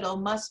hospital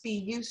must be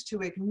used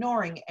to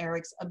ignoring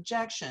Eric's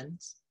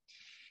objections.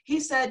 He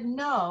said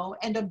no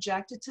and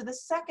objected to the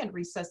second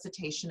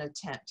resuscitation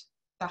attempt.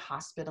 The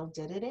hospital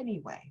did it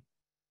anyway.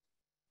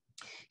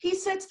 He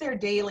sits there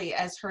daily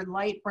as her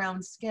light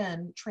brown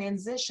skin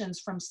transitions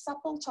from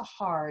supple to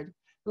hard,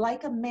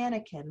 like a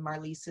mannequin,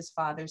 Marlise's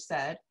father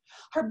said.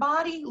 Her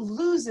body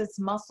loses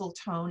muscle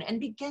tone and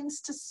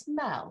begins to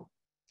smell.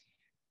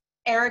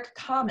 Eric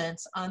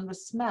comments on the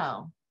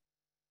smell.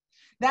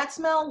 That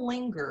smell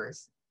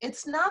lingers.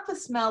 It's not the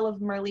smell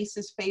of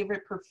Marlise's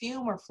favorite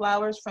perfume or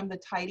flowers from the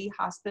tidy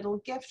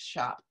hospital gift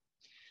shop.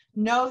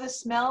 No, the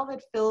smell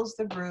that fills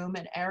the room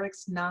and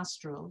Eric's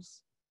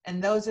nostrils,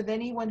 and those of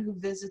anyone who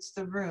visits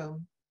the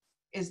room,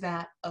 is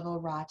that of a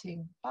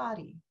rotting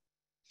body.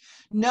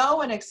 No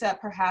one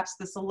except perhaps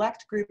the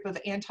select group of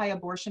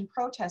anti-abortion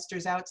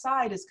protesters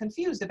outside is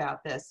confused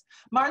about this.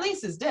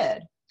 Marlise is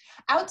dead.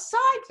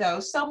 Outside, though,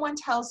 someone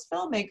tells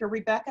filmmaker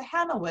Rebecca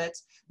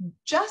Hamowitz,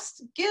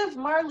 just give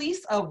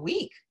Marlise a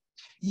week.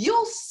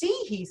 You'll see,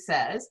 he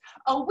says.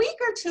 A week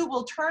or two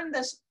will turn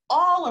this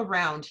all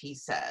around, he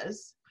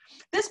says.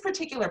 This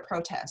particular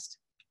protester,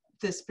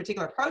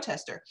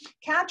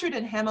 captured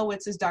in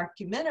Hamowitz's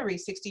documentary,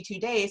 62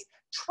 Days,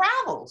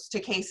 travels to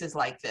cases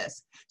like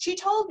this. She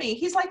told me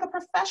he's like a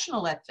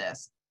professional at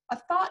this. A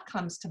thought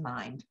comes to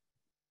mind.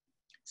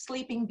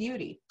 Sleeping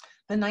Beauty,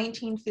 the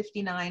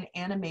 1959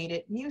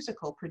 animated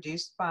musical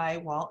produced by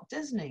Walt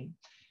Disney.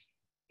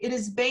 It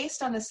is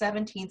based on the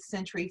 17th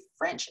century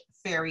French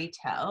fairy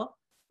tale,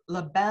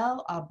 La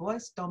Belle au Bois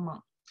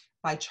Dormant,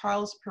 by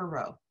Charles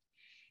Perrault.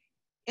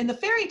 In the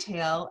fairy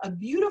tale, a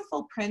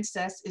beautiful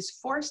princess is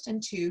forced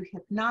into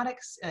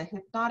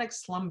hypnotic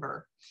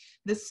slumber.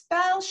 The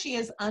spell she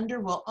is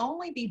under will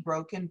only be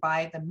broken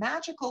by the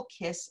magical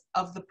kiss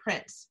of the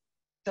prince.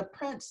 The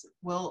prince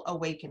will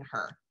awaken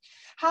her.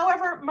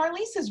 However,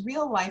 Marlise's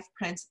real-life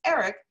prince,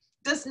 Eric,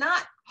 does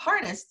not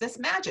harness this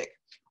magic,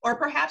 or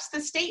perhaps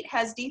the state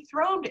has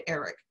dethroned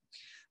Eric.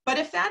 But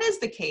if that is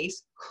the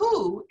case,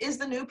 who is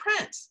the new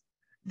prince?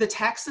 The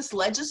Texas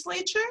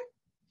legislature?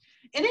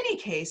 In any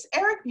case,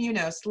 Eric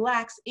Munoz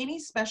lacks any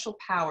special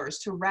powers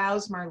to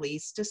rouse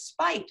Marlise,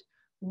 despite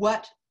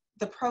what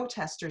the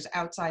protesters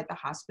outside the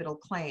hospital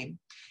claim.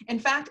 In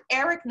fact,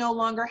 Eric no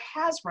longer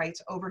has rights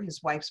over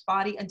his wife's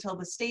body until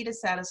the state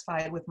is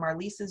satisfied with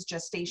Marlise's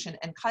gestation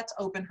and cuts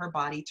open her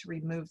body to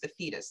remove the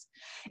fetus.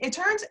 It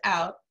turns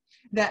out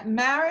that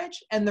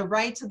marriage and the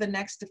rights of the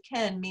next of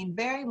kin mean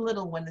very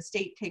little when the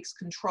state takes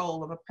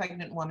control of a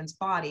pregnant woman's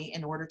body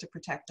in order to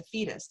protect the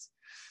fetus.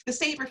 The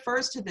state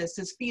refers to this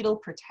as fetal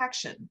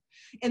protection.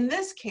 In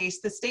this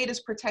case, the state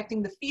is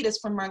protecting the fetus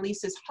from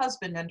Marlise's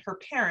husband and her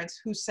parents,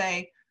 who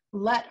say,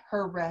 "Let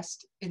her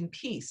rest in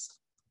peace."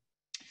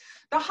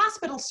 The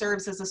hospital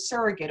serves as a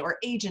surrogate or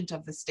agent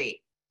of the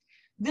state.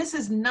 This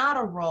is not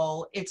a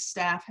role its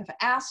staff have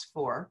asked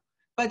for,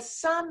 but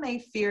some may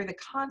fear the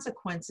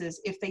consequences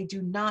if they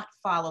do not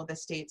follow the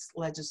state's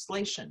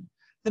legislation.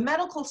 The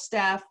medical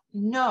staff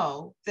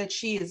know that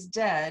she is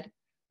dead,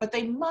 but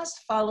they must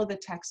follow the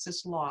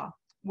Texas law,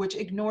 which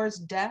ignores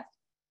death,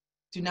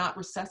 do not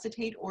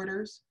resuscitate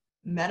orders,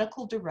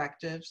 medical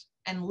directives,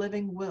 and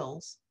living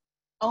wills,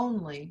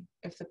 only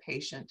if the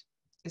patient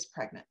is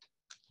pregnant.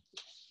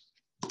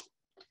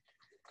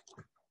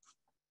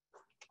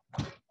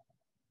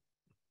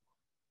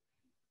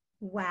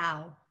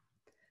 Wow.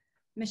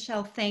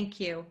 Michele, thank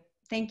you.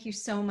 Thank you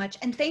so much.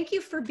 And thank you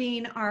for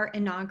being our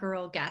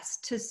inaugural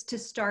guest to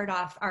start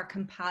off our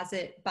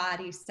Composite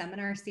Bodies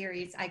seminar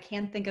series. I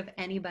can't think of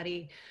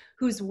anybody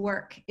whose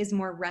work is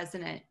more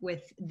resonant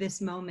with this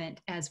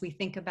moment as we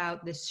think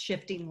about this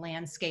shifting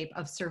landscape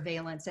of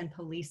surveillance and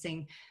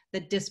policing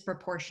that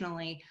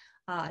disproportionately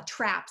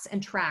traps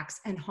and tracks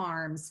and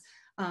harms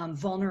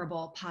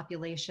vulnerable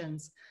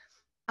populations.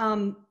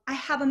 I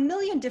have a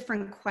million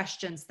different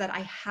questions that I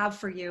have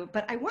for you,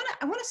 but I want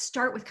to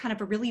start with kind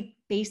of a really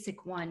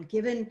basic one,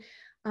 given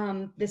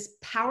this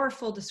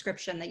powerful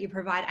description that you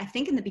provide. I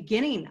think in the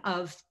beginning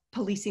of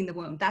Policing the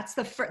Womb, that's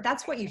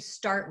what you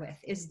start with,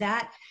 is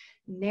that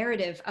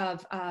narrative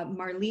of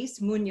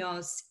Marlise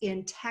Munoz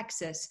in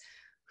Texas,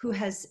 who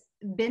has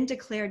been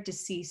declared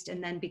deceased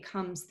and then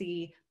becomes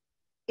the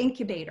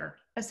incubator,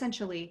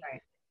 essentially.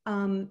 Right.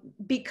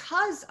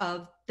 Because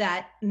of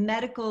that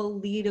medical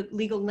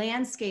legal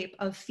landscape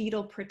of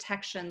fetal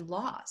protection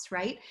laws,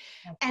 right?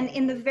 Okay. And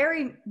in the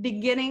very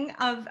beginning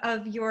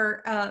of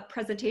your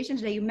presentation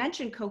today, you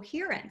mentioned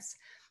coherence.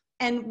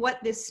 And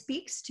what this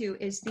speaks to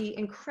is the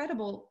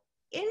incredible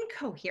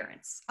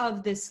incoherence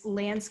of this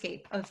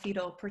landscape of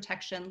fetal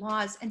protection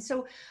laws. And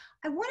so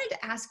I wanted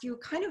to ask you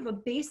kind of a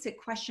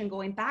basic question,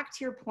 going back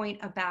to your point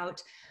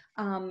about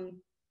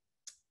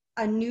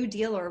a New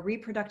Deal or a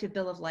reproductive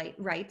Bill of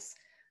Rights.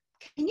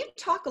 Can you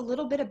talk a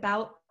little bit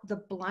about the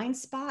blind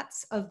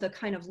spots of the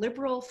kind of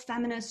liberal,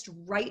 feminist,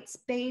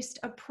 rights-based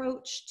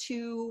approach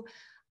to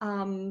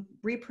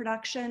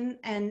reproduction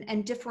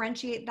and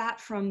differentiate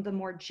that from the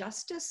more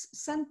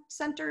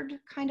justice-centered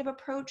kind of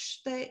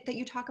approach that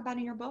you talk about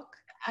in your book?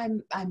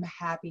 I'm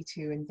happy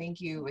to, and thank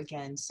you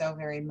again so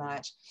very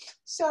much.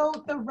 So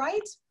the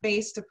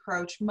rights-based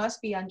approach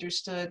must be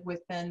understood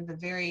within the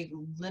very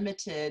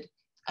limited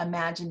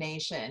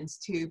imaginations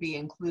to be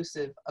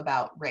inclusive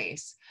about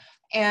race.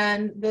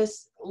 And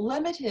this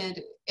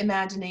limited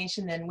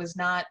imagination then was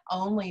not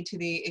only to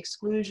the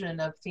exclusion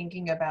of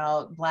thinking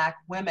about Black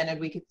women, and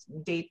we could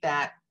date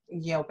that,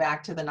 you know,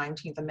 back to the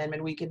 19th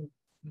Amendment. We could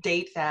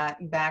date that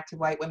back to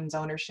white women's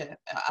ownership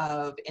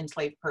of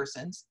enslaved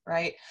persons,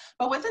 right?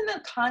 But within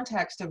the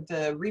context of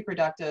the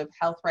reproductive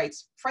health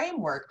rights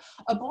framework,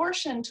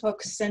 abortion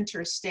took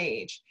center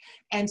stage.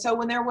 And so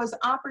when there was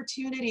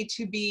opportunity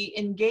to be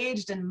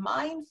engaged and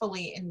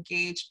mindfully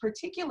engaged,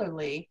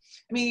 particularly,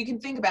 I mean, you can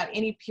think about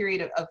any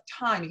period of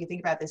time, you can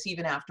think about this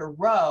even after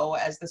Roe,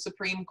 as the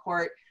Supreme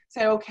Court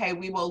said, okay,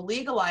 we will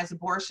legalize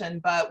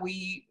abortion, but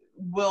we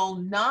will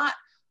not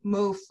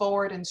move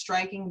forward in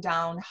striking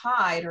down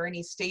Hyde or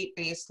any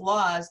state-based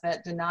laws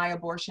that deny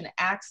abortion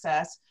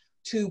access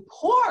to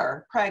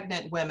poor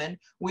pregnant women.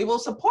 We will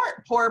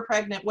support poor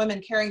pregnant women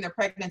carrying their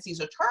pregnancies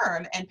to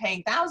term and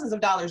paying thousands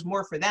of dollars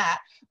more for that,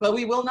 but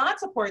we will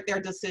not support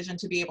their decision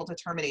to be able to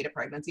terminate a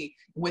pregnancy.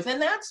 Within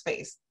that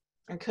space,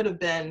 there could have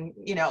been,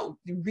 you know,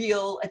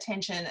 real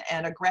attention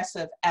and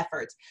aggressive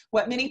efforts.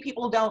 What many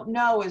people don't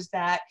know is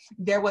that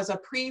there was a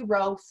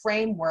pre-Roe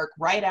framework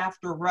right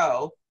after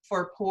Roe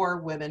for poor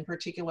women,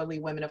 particularly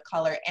women of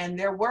color. And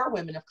there were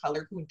women of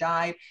color who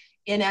died,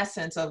 in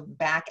essence, of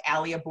back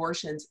alley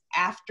abortions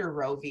after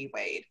Roe v.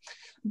 Wade.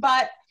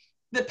 But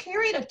the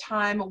period of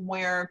time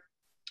where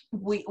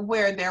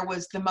there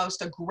was the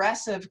most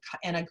aggressive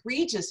and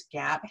egregious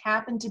gap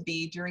happened to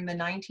be during the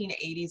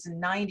 1980s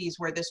and 90s,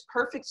 where this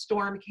perfect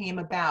storm came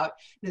about,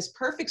 this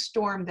perfect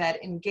storm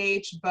that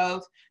engaged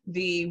both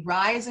the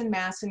rise in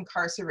mass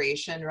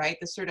incarceration, right,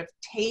 the sort of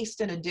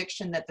taste and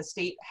addiction that the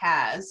state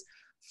has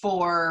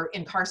for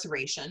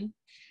incarceration,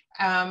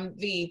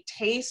 the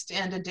taste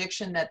and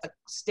addiction that the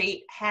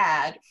state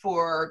had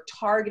for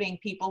targeting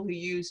people who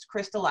used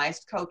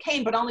crystallized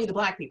cocaine, but only the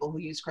Black people who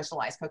used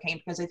crystallized cocaine,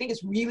 because I think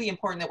it's really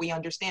important that we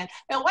understand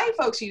that white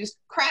folks used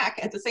crack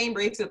at the same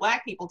rates that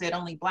Black people did,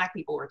 only Black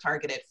people were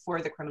targeted for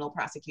the criminal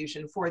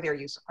prosecution for their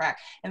use of crack.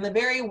 And the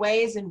very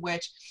ways in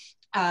which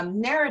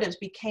narratives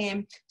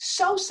became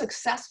so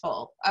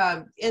successful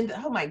oh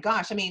my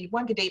gosh, I mean,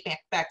 one could date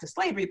back to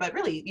slavery, but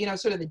really, you know,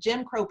 sort of the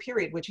Jim Crow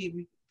period, which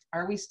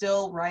are we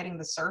still riding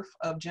the surf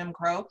of Jim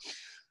Crow?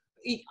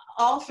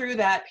 All through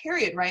that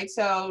period, right?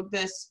 So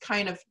this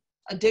kind of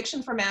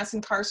addiction for mass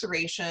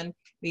incarceration,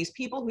 these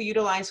people who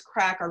utilize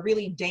crack are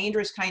really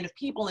dangerous kind of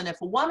people. And if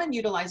a woman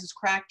utilizes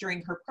crack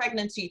during her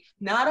pregnancy,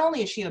 not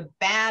only is she a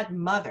bad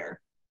mother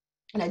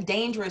and a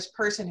dangerous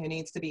person who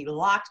needs to be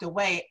locked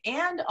away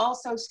and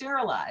also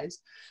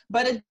sterilized,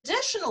 but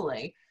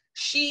additionally,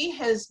 she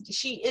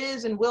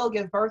is and will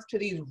give birth to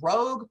these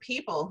rogue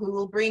people who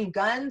will bring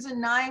guns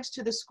and knives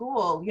to the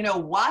school. You know,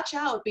 watch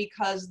out,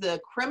 because the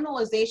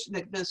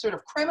criminalization, the sort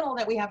of criminal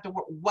that we have to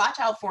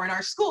watch out for in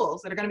our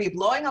schools that are going to be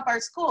blowing up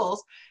our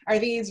schools are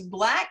these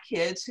Black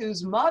kids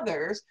whose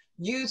mothers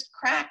used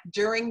crack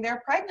during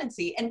their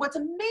pregnancy. And what's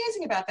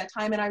amazing about that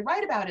time, and I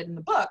write about it in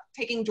the book,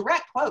 taking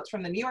direct quotes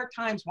from the New York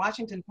Times,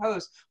 Washington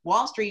Post,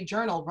 Wall Street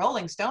Journal,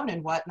 Rolling Stone,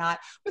 and whatnot,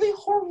 were the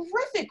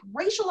horrific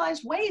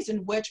racialized ways in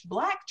which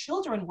Black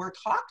children were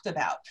talked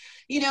about.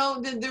 You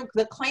know,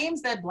 the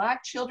claims that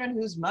Black children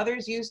whose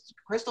mothers used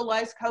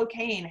crystallized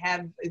cocaine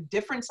have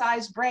different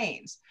sized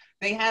brains,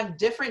 they have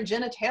different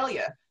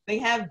genitalia, they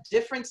have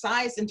different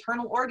sized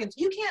internal organs.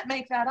 You can't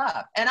make that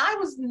up. And I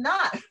was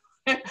not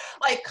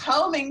like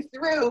combing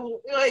through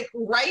like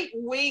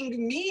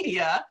right-wing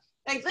media.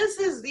 Like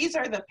these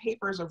are the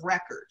papers of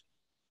record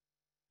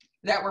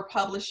that were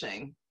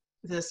publishing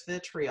this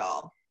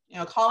vitriol, you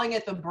know, calling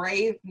it the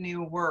brave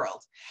new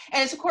world.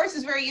 And it's, of course,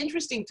 is very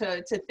interesting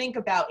to think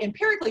about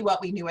empirically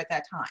what we knew at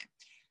that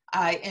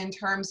time in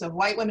terms of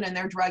white women and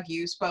their drug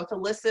use, both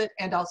illicit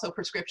and also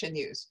prescription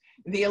use.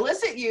 The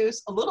illicit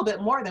use a little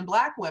bit more than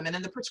Black women,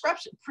 and the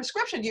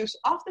prescription use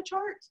off the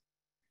charts,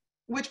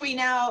 which we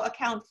now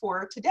account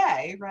for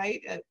today,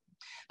 right?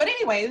 But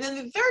anyway, then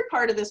the third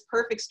part of this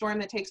perfect storm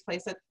that takes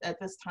place at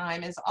this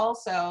time is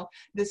also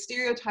the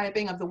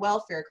stereotyping of the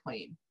welfare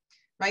queen,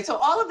 right? So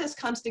all of this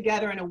comes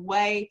together in a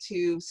way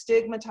to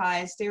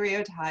stigmatize,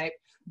 stereotype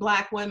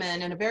Black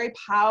women in a very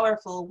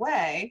powerful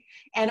way,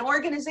 and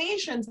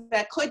organizations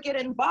that could get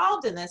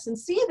involved in this and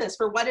see this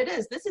for what it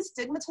is. This is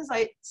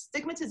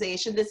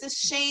stigmatization, this is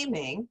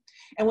shaming.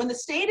 And when the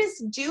state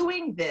is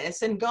doing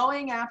this and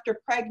going after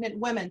pregnant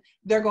women,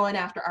 they're going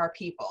after our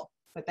people.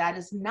 But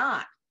that's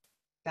not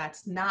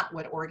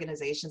what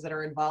organizations that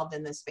are involved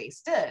in this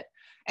space did.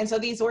 And so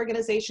these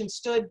organizations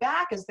stood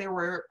back as there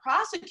were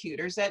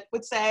prosecutors that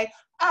would say,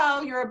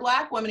 oh, you're a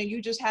Black woman and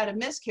you just had a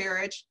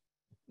miscarriage,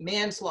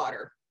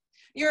 manslaughter.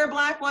 You're a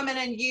Black woman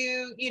and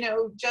you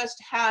know, just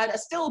had a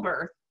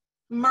stillbirth,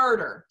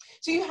 murder.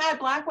 So you had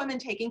Black women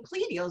taking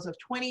plea deals of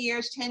 20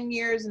 years, 10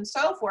 years, and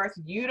so forth.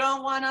 You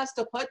don't want us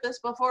to put this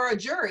before a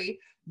jury.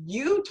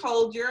 You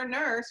told your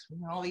nurse,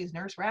 all these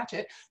nurse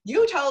ratchet,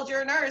 you told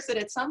your nurse that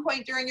at some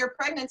point during your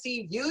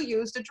pregnancy, you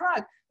used a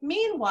drug.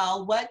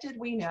 Meanwhile, what did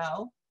we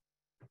know?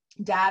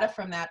 Data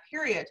from that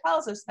period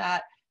tells us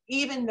that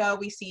even though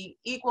we see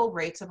equal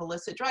rates of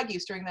illicit drug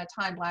use during that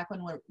time, Black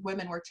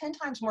women were 10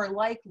 times more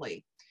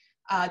likely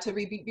to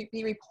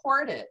be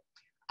reported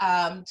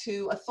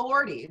to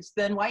authorities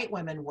than white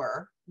women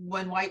were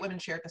when white women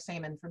shared the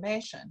same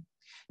information.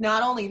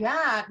 Not only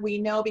that, we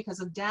know because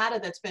of data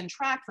that's been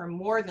tracked for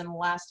more than the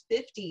last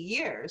 50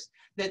 years,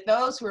 that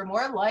those who are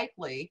more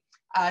likely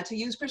to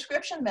use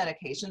prescription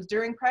medications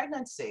during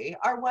pregnancy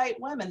are white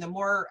women. The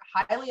more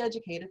highly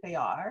educated they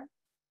are,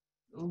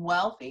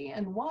 wealthy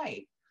and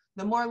white,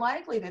 the more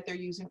likely that they're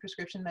using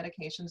prescription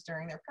medications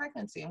during their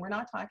pregnancy. And we're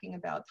not talking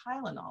about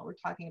Tylenol, we're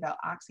talking about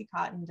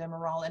Oxycontin,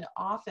 Demerol, and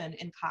often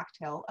in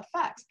cocktail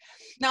effects.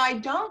 Now, I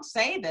don't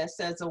say this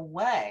as a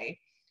way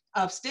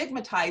of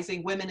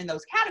stigmatizing women in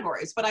those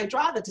categories, but I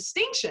draw the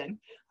distinction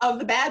of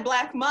the bad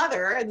Black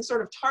mother and the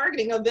sort of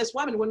targeting of this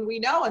woman when we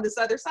know on this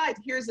other side,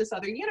 here's this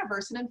other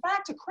universe. And in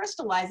fact, to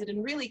crystallize it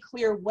in really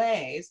clear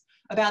ways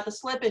about the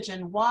slippage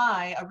and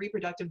why a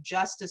reproductive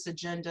justice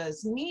agenda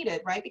is needed,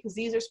 right? Because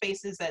these are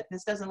spaces that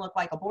this doesn't look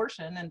like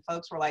abortion, and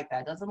folks were like,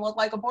 that doesn't look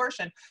like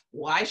abortion.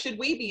 Why should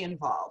we be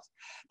involved?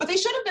 But they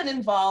should have been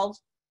involved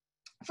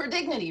for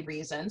dignity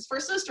reasons, for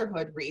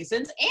sisterhood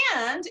reasons,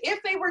 and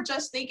if they were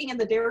just thinking in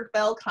the Derek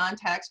Bell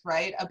context,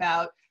 right,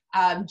 about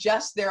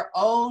just their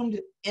own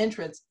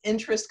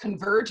interest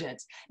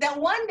convergence, that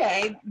one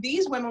day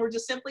these women were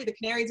just simply the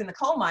canaries in the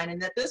coal mine and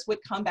that this would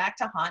come back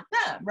to haunt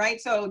them, right?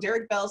 So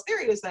Derek Bell's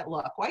theory was that,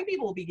 look, white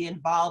people will be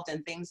involved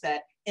in things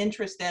that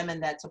interest them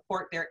and that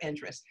support their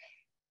interests.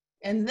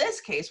 In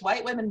this case,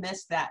 white women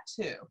missed that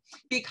too,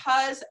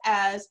 because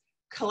as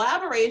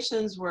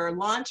collaborations were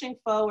launching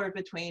forward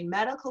between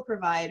medical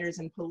providers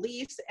and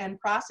police and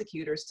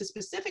prosecutors to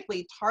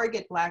specifically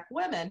target Black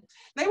women,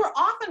 they were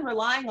often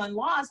relying on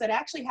laws that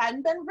actually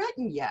hadn't been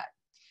written yet.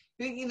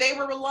 They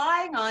were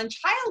relying on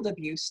child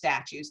abuse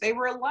statutes. They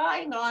were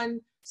relying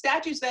on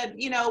statutes that,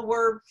 you know,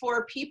 were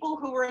for people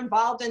who were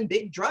involved in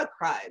big drug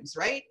crimes,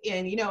 right?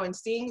 And, you know, and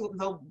seeing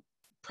the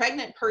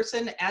pregnant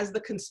person as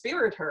the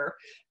conspirator,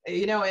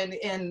 you know,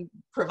 and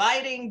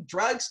providing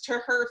drugs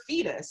to her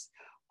fetus,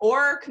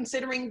 or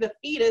considering the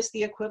fetus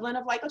the equivalent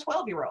of like a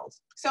 12-year-old.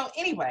 So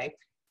anyway,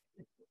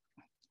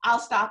 I'll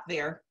stop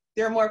there.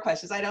 There are more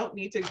questions. I don't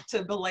need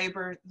to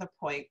belabor the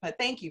point, but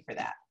thank you for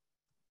that.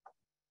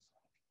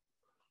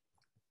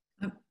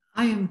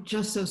 I am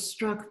just so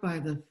struck by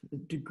the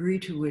degree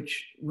to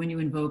which, when you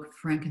invoke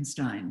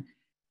Frankenstein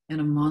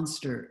and a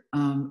monster,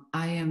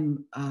 I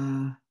am,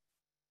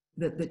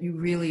 that you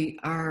really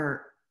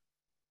are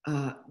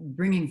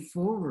bringing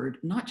forward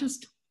not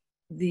just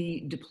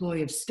the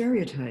deploy of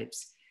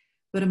stereotypes,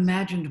 but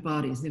imagined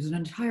bodies. There's an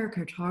entire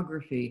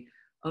cartography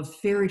of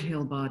fairy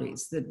tale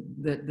bodies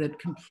that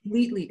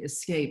completely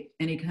escape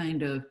any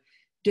kind of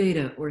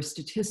data or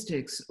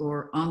statistics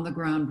or on the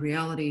ground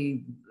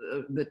reality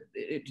that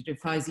it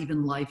defies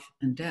even life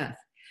and death.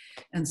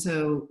 And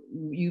so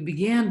you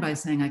began by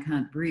saying, I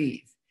can't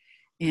breathe.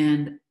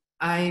 And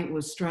I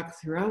was struck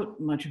throughout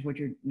much of what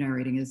you're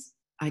narrating is,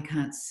 I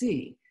can't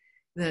see.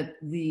 That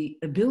the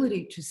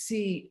ability to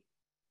see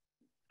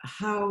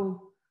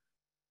how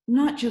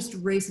not just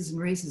race and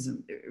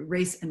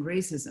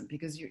racism,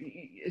 because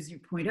as you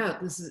point out,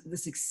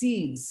 this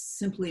exceeds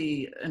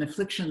simply an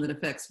affliction that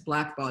affects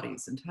Black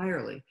bodies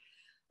entirely.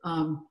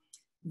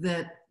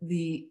 That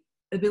the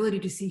ability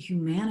to see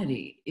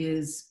humanity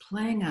is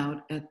playing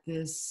out at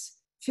this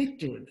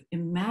fictive,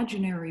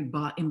 imaginary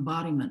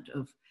embodiment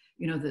of,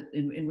 you know, that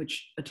in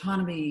which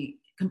autonomy,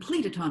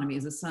 complete autonomy,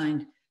 is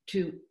assigned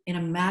to an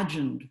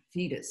imagined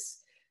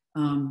fetus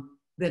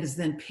that is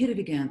then pitted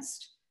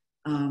against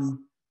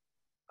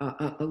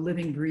a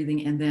living,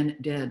 breathing, and then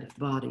dead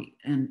body.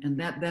 And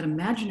that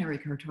imaginary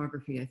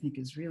cartography, I think,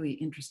 is really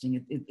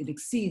interesting. It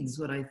exceeds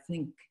what I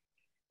think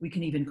we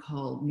can even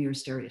call mere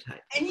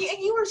stereotype. And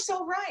you were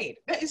so right.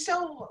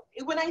 So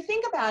when I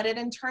think about it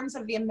in terms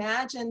of the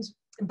imagined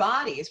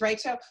bodies, right?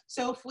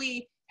 So if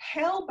we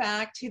hail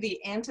back to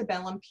the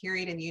antebellum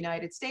period in the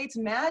United States,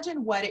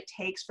 imagine what it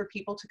takes for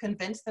people to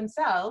convince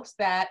themselves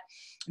that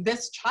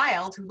this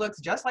child who looks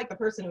just like the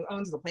person who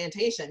owns the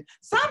plantation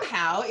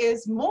somehow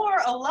is more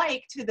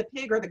alike to the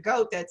pig or the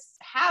goat that's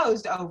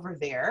housed over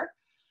there,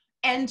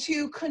 and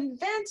to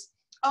convince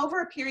over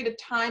a period of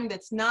time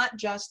that's not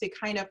just a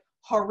kind of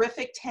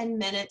horrific 10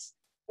 minutes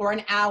or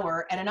an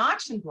hour at an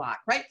auction block,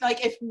 right?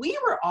 Like if we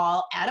were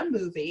all at a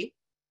movie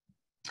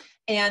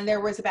and there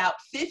was about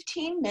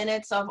 15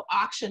 minutes of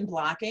auction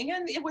blocking,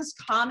 and it was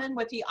common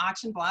with the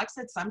auction blocks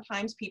that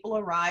sometimes people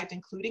arrived,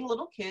 including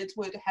little kids,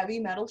 with heavy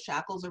metal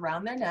shackles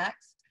around their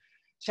necks,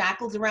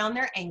 shackles around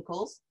their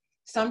ankles.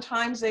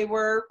 Sometimes they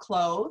were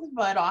clothed,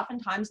 but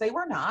oftentimes they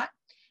were not.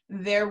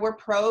 There were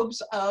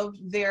probes of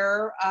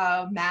their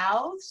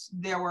mouths.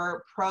 There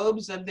were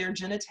probes of their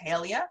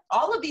genitalia.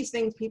 All of these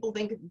things people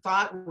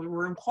thought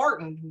were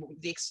important,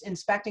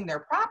 inspecting their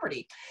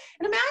property.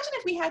 And imagine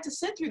if we had to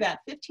sit through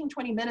that 15,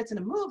 20 minutes in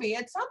a movie.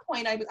 At some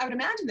point, I would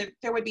imagine that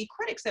there would be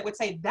critics that would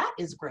say, that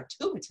is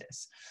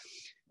gratuitous.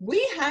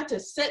 We had to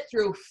sit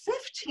through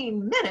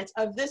 15 minutes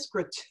of this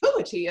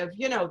gratuity of,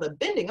 you know, the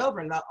bending over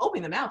and the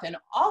opening the mouth and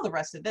all the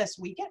rest of this.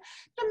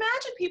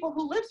 Imagine people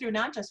who live through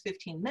not just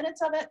 15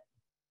 minutes of it.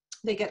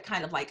 They get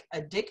kind of like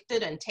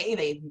addicted and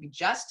they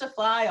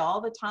justify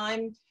all the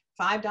time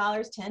 $5,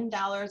 $10,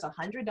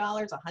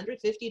 $100,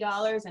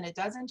 $150, and it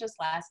doesn't just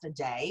last a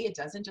day, it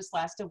doesn't just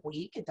last a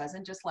week, it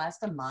doesn't just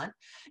last a month,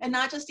 and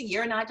not just a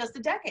year, not just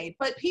a decade,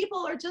 but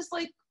people are just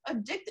like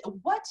addicted.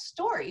 What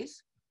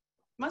stories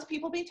must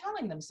people be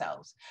telling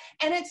themselves?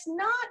 And it's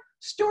not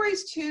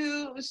stories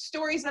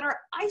that are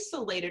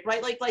isolated,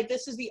 right? Like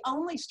this is the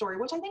only story,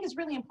 which I think is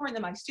really important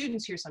that my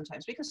students hear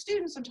sometimes, because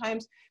students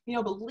sometimes, you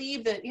know,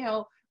 believe that, you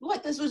know,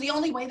 what, this was the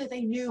only way that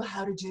they knew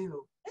how to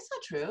do. That's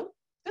not true.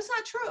 That's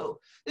not true.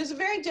 There's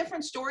very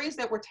different stories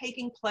that were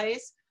taking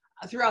place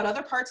throughout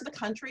other parts of the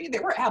country.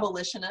 There were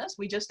abolitionists.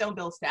 We just don't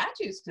build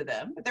statues to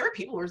them. But there were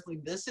people who were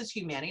like, this is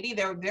humanity.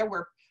 There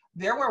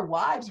were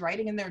wives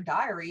writing in their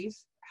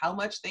diaries how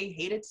much they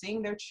hated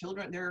seeing their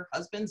children, their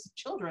husbands'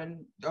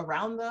 children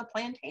around the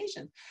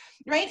plantation,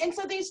 right? And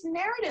so these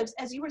narratives,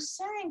 as you were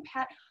saying,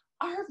 Pat,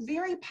 are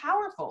very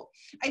powerful.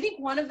 I think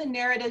one of the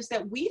narratives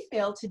that we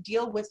fail to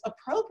deal with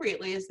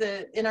appropriately is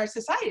in our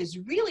society is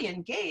really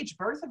engage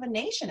birth of a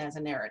nation as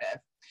a narrative,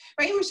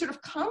 right? We sort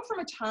of come from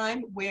a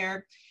time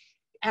where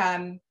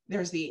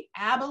there's the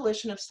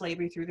abolition of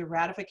slavery through the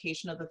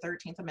ratification of the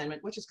 13th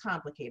Amendment, which is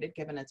complicated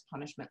given its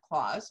punishment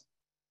clause.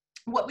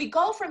 What we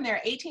go from there,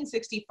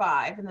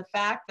 1865, and the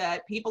fact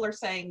that people are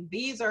saying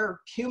these are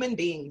human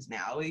beings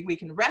now. We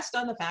can rest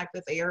on the fact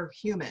that they are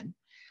human.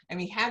 And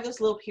we have this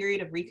little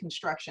period of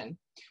Reconstruction.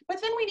 But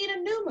then we need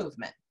a new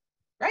movement,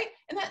 right?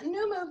 And that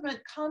new movement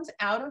comes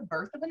out of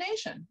Birth of a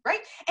Nation, right?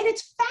 And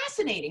it's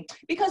fascinating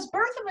because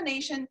Birth of a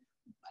Nation,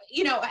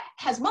 you know,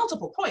 has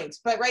multiple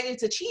points, but right,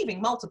 it's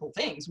achieving multiple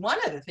things. One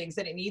of the things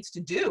that it needs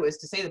to do is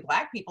to say that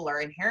Black people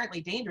are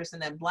inherently dangerous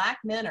and that Black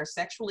men are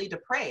sexually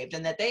depraved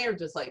and that they are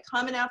just like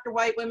coming after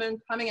white women.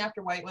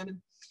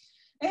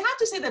 They have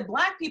to say that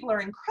Black people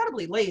are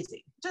incredibly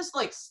lazy, just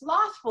like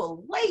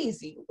slothful,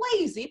 lazy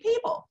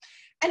people.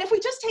 And if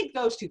we just take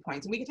those 2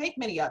 points, and we can take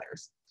many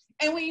others,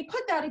 and we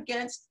put that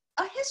against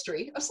a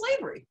history of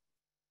slavery,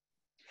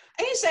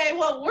 and you say,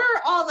 well, where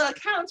are all the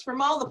accounts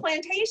from all the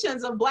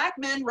plantations of Black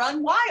men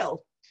run wild?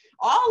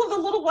 All of the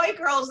little white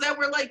girls that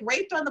were like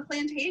raped on the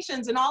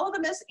plantations and all of the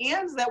Miss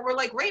Anns that were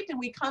like raped, and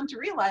we come to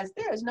realize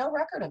there is no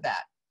record of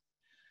that.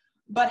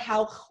 But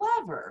how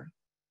clever,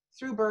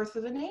 through Birth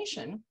of a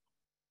Nation,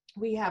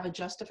 we have a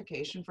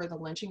justification for the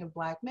lynching of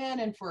Black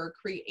men and for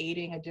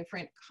creating a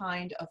different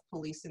kind of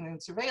policing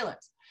and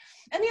surveillance.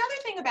 And the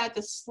other thing about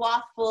the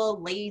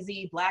slothful,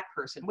 lazy Black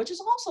person, which is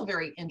also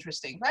very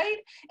interesting, right?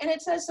 And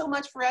it says so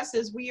much for us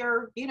as we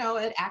are, you know,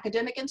 at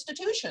academic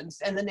institutions,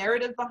 and the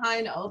narrative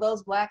behind, oh,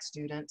 those Black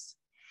students.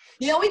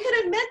 You know, we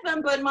could admit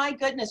them, but my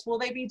goodness, will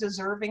they be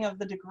deserving of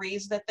the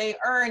degrees that they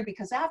earn?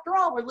 Because after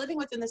all, we're living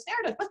within this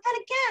narrative. But then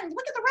again,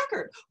 look at the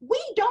record.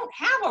 We don't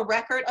have a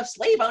record of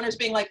slave owners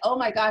being like, oh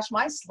my gosh,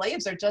 my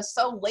slaves are just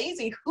so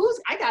lazy.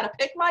 I got to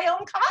pick my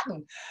own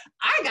cotton.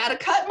 I got to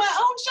cut my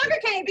own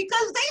sugarcane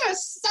because they are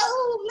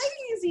so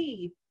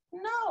lazy.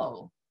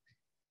 No.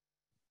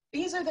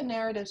 These are the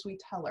narratives we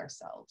tell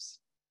ourselves.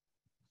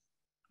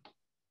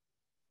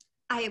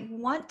 I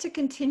want to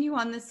continue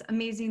on this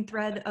amazing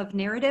thread of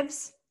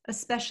narratives,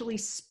 especially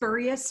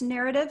spurious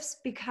narratives,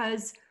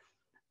 because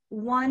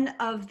one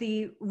of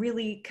the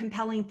really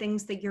compelling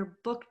things that your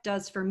book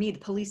does for me, the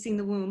Policing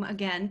the Womb,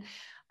 again,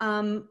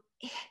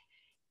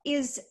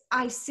 is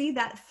I see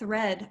that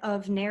thread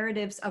of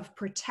narratives of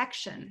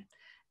protection,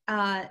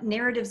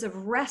 narratives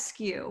of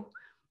rescue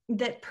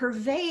that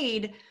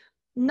pervade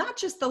not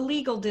just the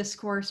legal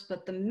discourse,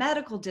 but the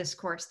medical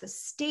discourse, the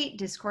state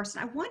discourse.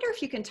 And I wonder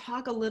if you can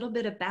talk a little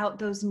bit about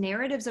those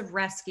narratives of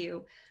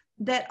rescue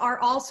that are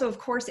also, of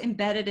course,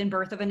 embedded in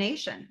Birth of a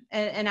Nation.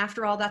 And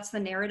after all, that's the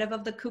narrative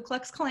of the Ku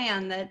Klux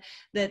Klan, that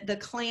the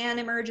Klan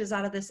emerges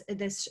out of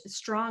this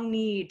strong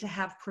need to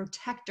have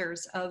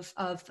protectors of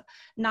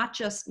not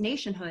just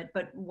nationhood,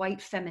 but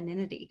white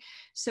femininity.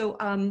 So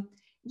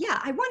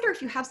yeah, I wonder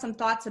if you have some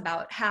thoughts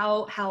about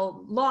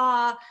how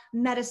law,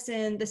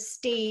 medicine, the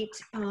state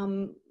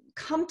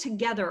come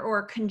together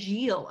or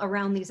congeal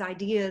around these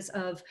ideas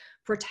of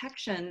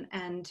protection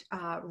and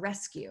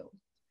rescue.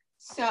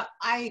 So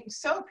I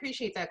so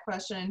appreciate that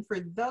question. And for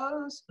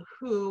those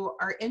who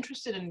are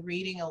interested in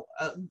reading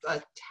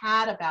a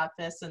tad about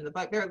this in the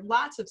book, there are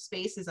lots of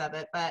spaces of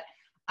it, but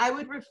I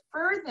would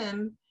refer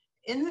them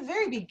in the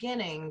very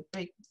beginning,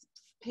 like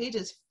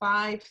pages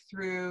 5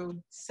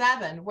 through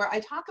 7, where I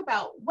talk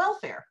about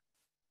welfare.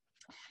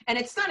 And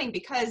it's stunning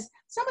because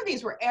some of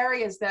these were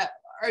areas that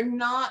are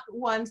not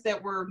ones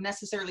that were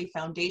necessarily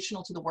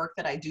foundational to the work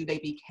that I do. They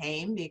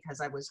became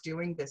because I was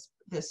doing this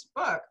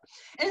book.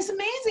 And it's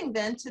amazing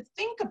then to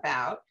think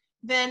about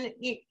then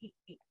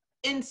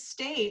in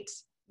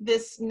states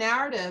this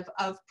narrative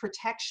of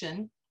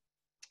protection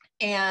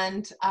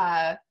and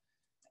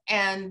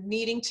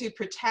needing to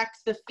protect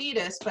the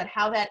fetus, but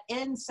how that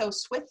ends so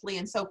swiftly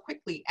and so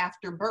quickly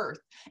after birth,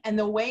 and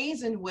the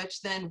ways in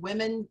which then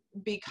women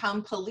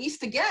become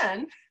policed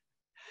again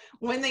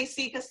when they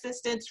seek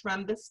assistance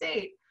from the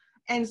state.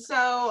 And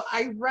so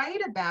I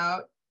write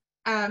about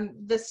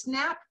the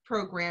SNAP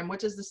program,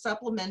 which is the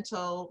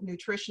Supplemental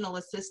Nutritional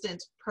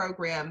Assistance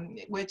Program,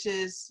 which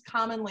is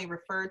commonly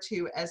referred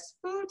to as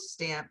food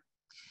stamp.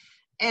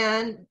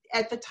 And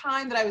at the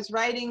time that I was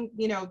writing,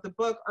 the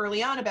book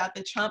early on about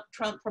the Trump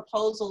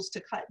proposals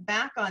to cut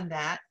back on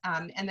that,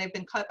 and they've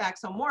been cut back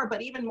some more,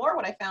 but even more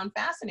what I found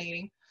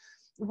fascinating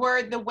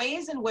were the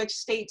ways in which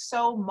states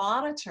so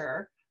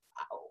monitor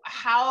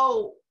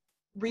how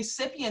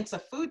recipients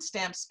of food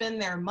stamps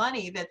spend their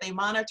money, that they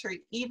monitor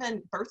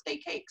even birthday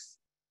cakes,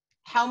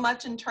 how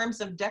much in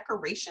terms of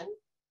decoration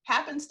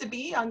happens to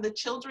be on the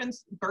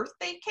children's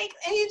birthday cake.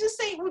 And you just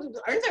say, well,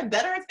 aren't there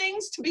better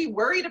things to be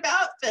worried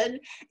about than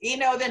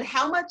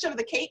how much of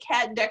the cake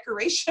had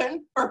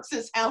decoration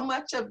versus how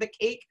much of the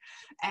cake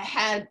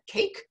had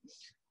cake?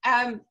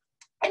 And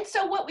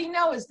so what we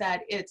know is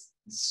that it's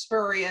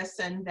spurious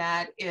and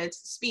that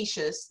it's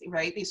specious,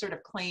 right? These sort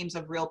of claims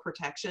of real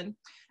protection,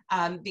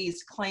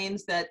 these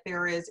claims that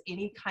there is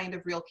any kind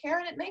of real care.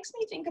 And it makes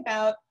me think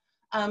about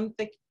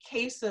the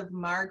case of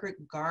Margaret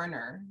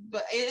Garner,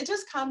 but it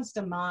just comes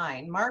to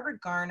mind. Margaret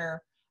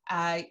Garner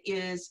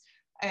is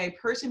a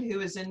person who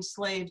was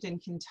enslaved in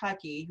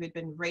Kentucky, who had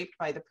been raped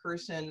by the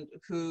person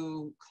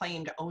who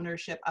claimed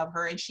ownership of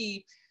her, and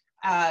she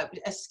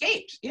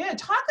escaped. Yeah,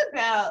 talk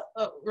about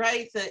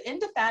right, the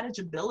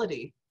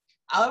indefatigability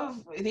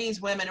of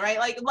these women, right?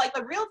 Like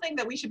the real thing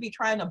that we should be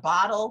trying to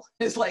bottle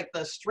is like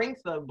the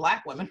strength of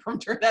Black women from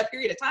during that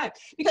period of time,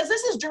 because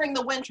this is during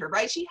the winter,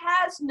 right? She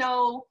has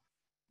no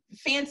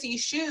fancy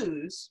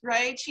shoes,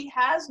 right? She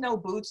has no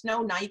boots,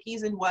 no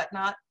Nikes and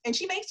whatnot. And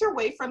she makes her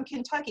way from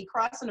Kentucky,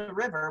 crossing a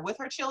river with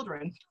her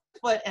children,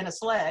 foot and a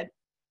sled,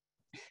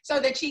 so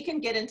that she can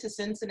get into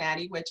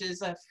Cincinnati, which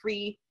is a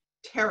free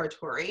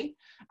territory,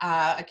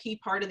 a key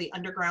part of the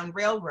Underground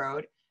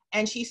Railroad.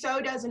 And she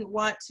so doesn't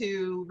want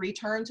to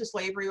return to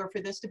slavery or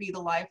for this to be the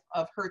life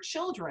of her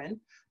children,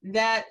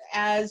 that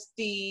as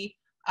the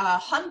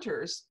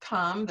hunters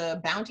come, the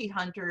bounty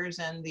hunters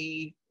and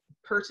the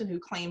person who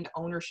claimed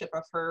ownership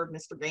of her,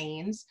 Mr.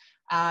 Gaines,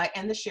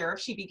 and the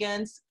sheriff, she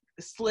begins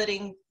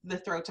slitting the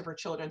throats of her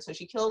children. So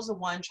she kills the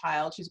one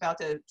child. She's about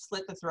to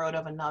slit the throat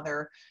of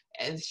another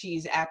as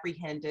she's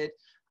apprehended.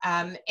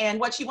 And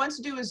what she wants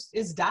to do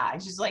is die.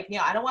 She's like,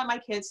 I don't want my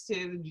kids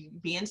to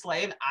be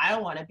enslaved. I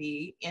don't want to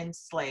be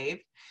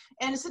enslaved.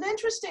 And it's an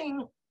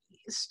interesting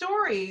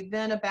story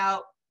then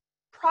about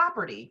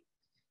property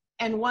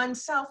and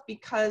oneself,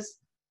 because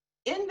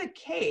in the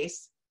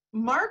case,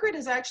 Margaret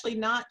is actually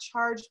not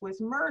charged with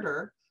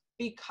murder,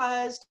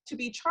 because to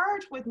be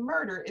charged with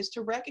murder is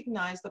to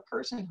recognize the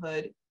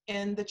personhood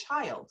in the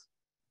child.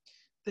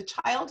 The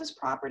child is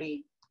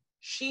property.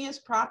 She is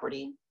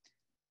property.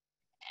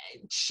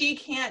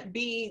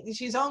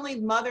 She's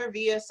only mother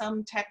via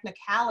some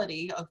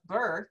technicality of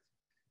birth,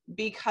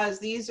 because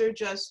these are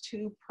just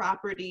two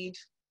propertied,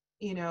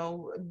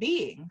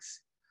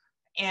 beings.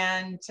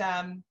 And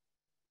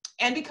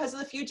because of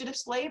the Fugitive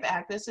Slave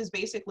Act, this is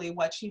basically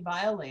what she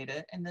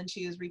violated, and then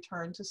she is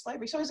returned to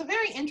slavery. So it's a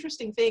very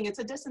interesting thing. It's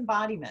a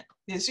disembodiment.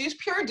 It's just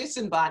pure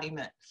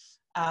disembodiment,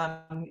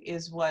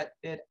 is what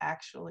it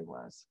actually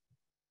was.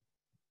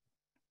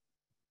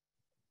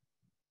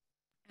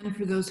 And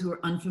for those who are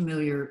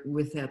unfamiliar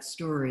with that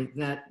story,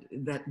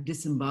 that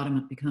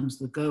disembodiment becomes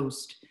the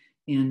ghost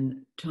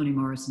in Toni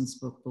Morrison's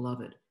book,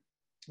 Beloved.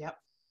 Yep,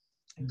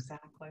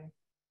 exactly.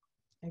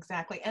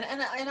 And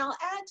I'll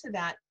add to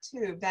that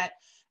too, that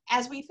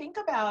as we think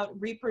about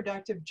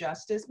reproductive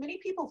justice, many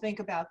people think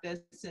about this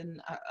in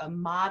a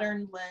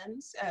modern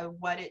lens.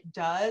 What it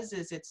does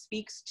is it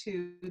speaks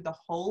to the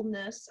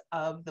wholeness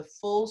of the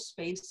full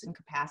space and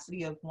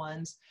capacity of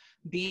one's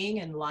being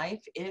in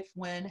life, if,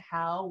 when,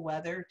 how,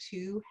 whether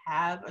to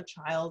have a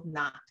child,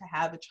 not to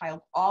have a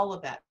child, all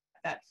of that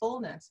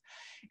fullness.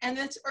 And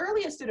its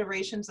earliest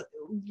iterations,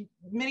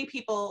 many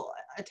people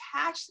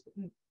attach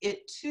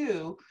it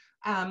to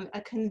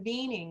a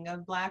convening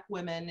of Black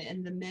women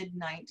in the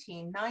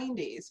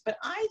mid-1990s. But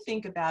I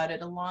think about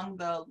it along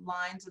the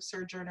lines of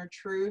Sojourner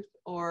Truth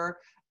or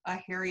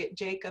Harriet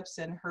Jacobs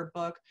in her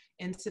book,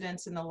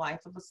 Incidents in the Life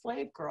of a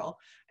Slave Girl.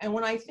 And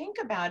when I think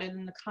about it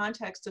in the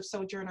context of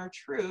Sojourner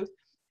Truth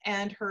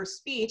and her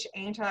speech,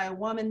 Ain't I a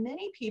Woman,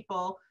 many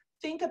people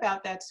think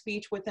about that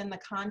speech within the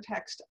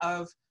context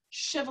of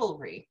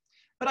chivalry.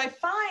 But I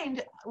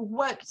find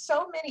what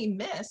so many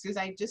miss, because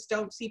I just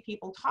don't see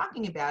people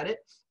talking about it,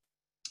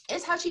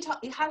 is how she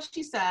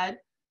said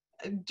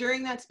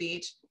during that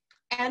speech,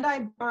 and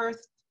I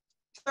birthed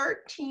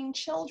 13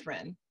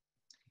 children,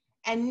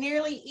 and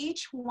nearly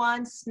each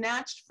one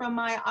snatched from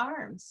my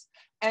arms,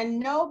 and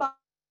nobody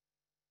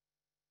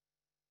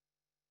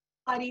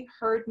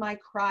heard my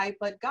cry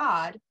but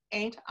God,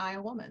 ain't I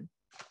a woman?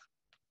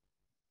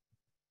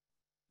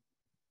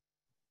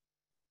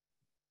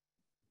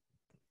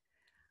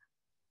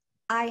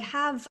 I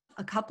have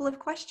a couple of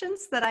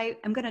questions that I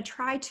am going to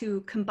try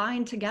to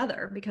combine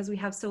together because we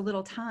have so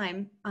little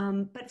time.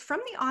 But from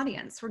the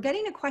audience, we're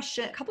getting a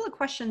couple of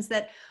questions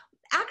that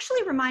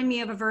actually remind me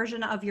of a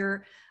version of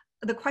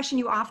the question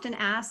you often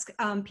ask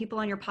people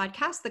on your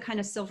podcast, the kind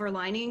of silver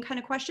lining kind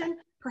of question,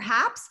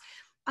 perhaps.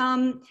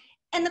 And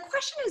the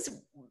question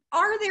is,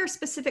 are there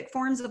specific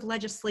forms of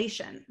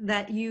legislation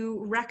that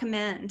you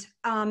recommend?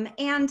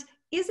 And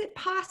is it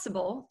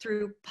possible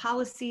through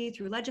policy,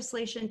 through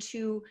legislation,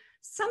 to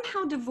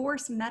somehow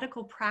divorce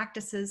medical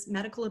practices,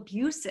 medical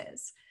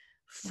abuses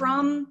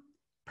from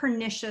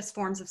pernicious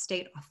forms of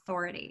state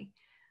authority?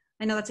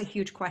 I know that's a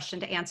huge question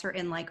to answer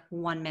in like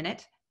 1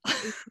 minute.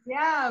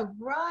 Yeah,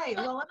 right.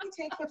 Well, let me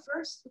take the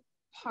first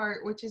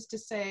part, which is to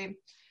say,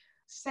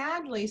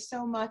 sadly,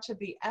 so much of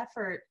the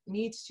effort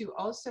needs to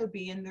also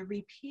be in the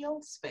repeal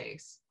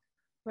space,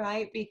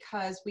 right?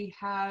 Because we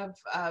have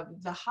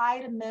the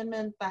Hyde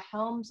Amendment, the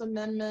Helms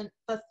Amendment,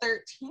 the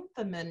 13th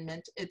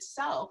Amendment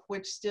itself,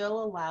 which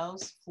still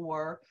allows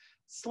for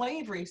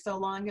slavery so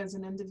long as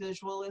an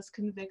individual is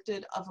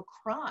convicted of a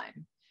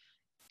crime.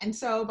 And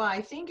so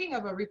by thinking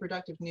of a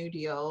reproductive New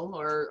Deal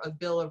or a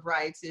Bill of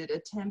Rights, it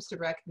attempts to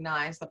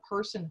recognize the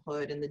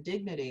personhood and the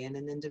dignity in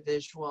an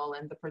individual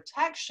and the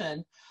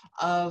protection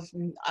of,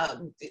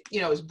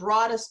 as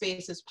broad a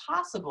space as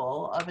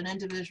possible of an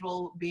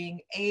individual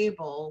being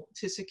able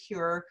to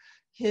secure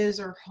his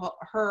or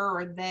her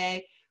or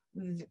they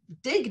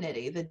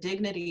dignity, the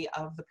dignity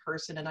of the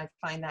person. And I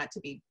find that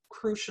to be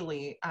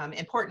crucially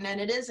important.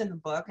 And it is in the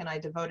book, and I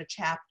devote a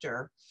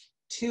chapter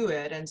to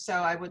it. And so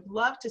I would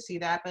love to see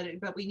that,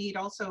 but we need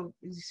also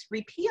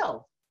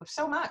repeal of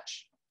so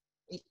much.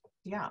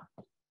 Yeah.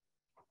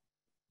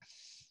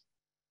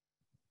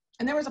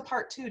 And there was a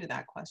part 2 to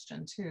that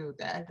question too,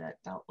 that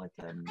dealt with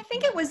them. I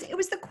think it was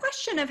the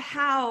question of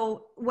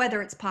how,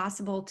 whether it's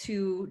possible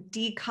to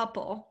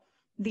decouple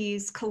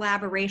these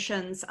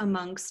collaborations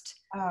amongst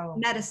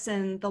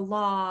medicine, the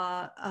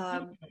law,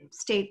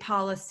 state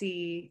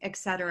policy,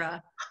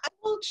 etc.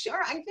 Well,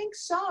 sure, I think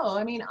so.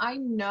 I mean, I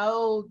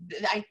know,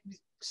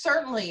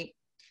 certainly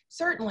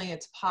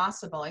it's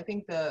possible. I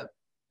think the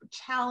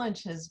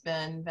challenge has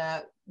been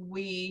that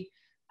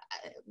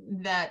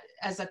that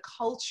as a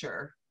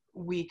culture,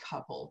 we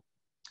couple.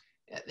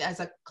 As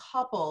a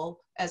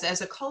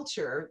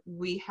culture,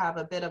 we have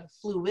a bit of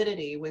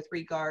fluidity with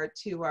regard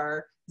to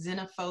our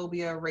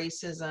xenophobia,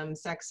 racism,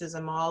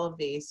 sexism, all of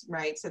these,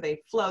 right? So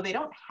they flow, they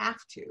don't have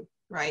to,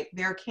 right?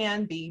 There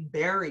can be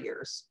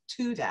barriers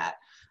to that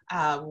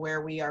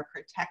where we are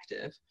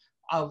protective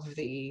of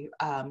the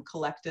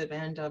collective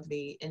and of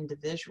the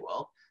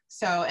individual.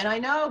 So, and I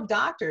know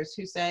doctors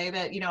who say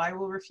that, I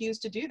will refuse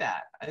to do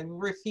that. I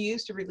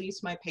refuse to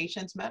release my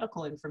patient's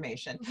medical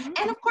information.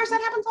 And of course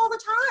that happens all the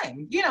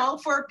time,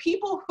 for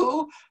people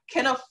who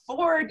can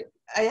afford,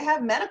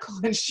 have medical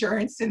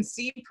insurance and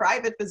see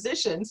private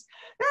physicians.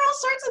 There are all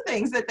sorts of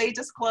things that they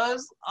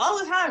disclose all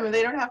the time, and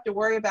they don't have to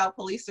worry about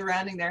police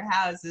surrounding their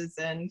houses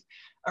and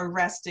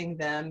arresting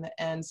them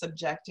and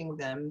subjecting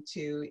them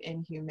to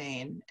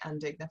inhumane,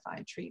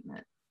 undignified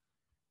treatment.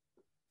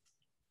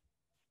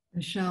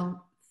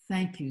 Michele,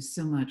 thank you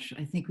so much.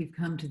 I think we've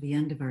come to the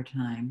end of our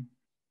time.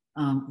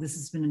 This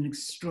has been an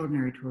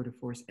extraordinary tour de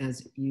force,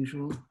 as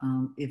usual.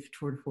 If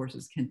tour de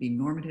forces can be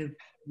normative,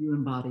 you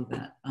embody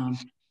that.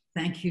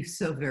 Thank you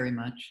so very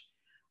much.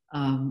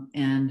 I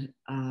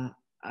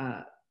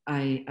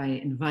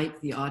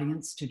invite the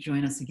audience to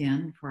join us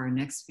again for our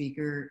next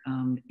speaker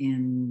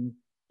in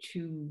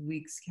 2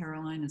 weeks,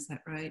 Caroline, is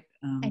that right?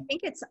 I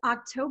think it's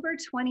October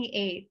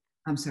 28th.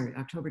 I'm sorry,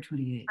 October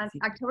 28th.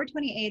 October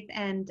 28th,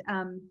 and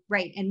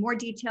right, and more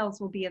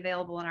details will be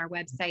available on our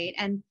website.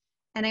 And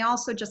I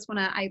also just want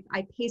to,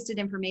 I pasted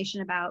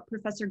information about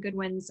Professor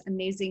Goodwin's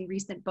amazing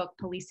recent book,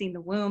 Policing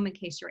the Womb, in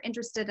case you're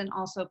interested. And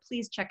also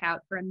please check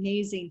out her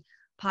amazing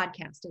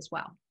podcast as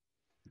well.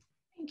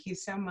 Thank you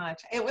so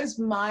much. It was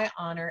my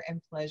honor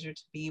and pleasure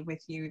to be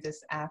with you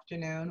this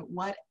afternoon.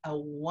 What a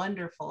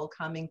wonderful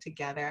coming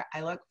together. I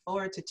look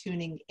forward to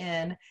tuning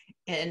in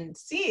and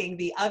seeing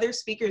the other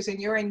speakers and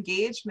your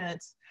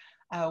engagement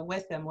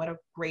with them. What a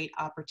great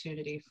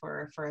opportunity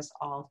for us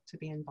all to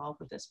be involved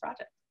with this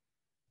project.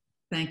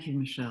 Thank you,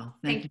 Michele.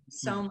 Thank you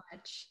so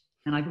much.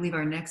 And I believe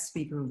our next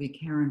speaker will be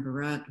Karen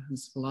Barrett,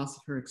 who's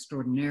philosopher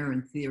extraordinaire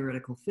and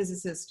theoretical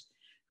physicist,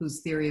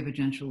 whose theory of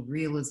agential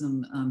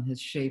realism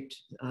has shaped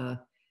a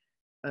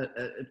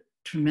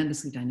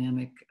tremendously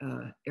dynamic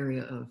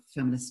area of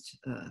feminist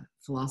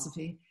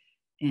philosophy.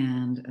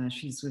 And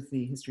she's with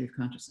the History of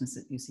Consciousness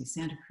at UC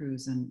Santa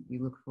Cruz, and we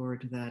look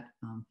forward to that,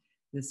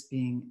 this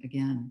being,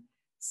 again,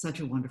 such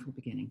a wonderful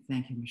beginning.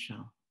 Thank you,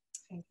 Michele.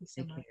 Thank you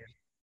so much. Take care.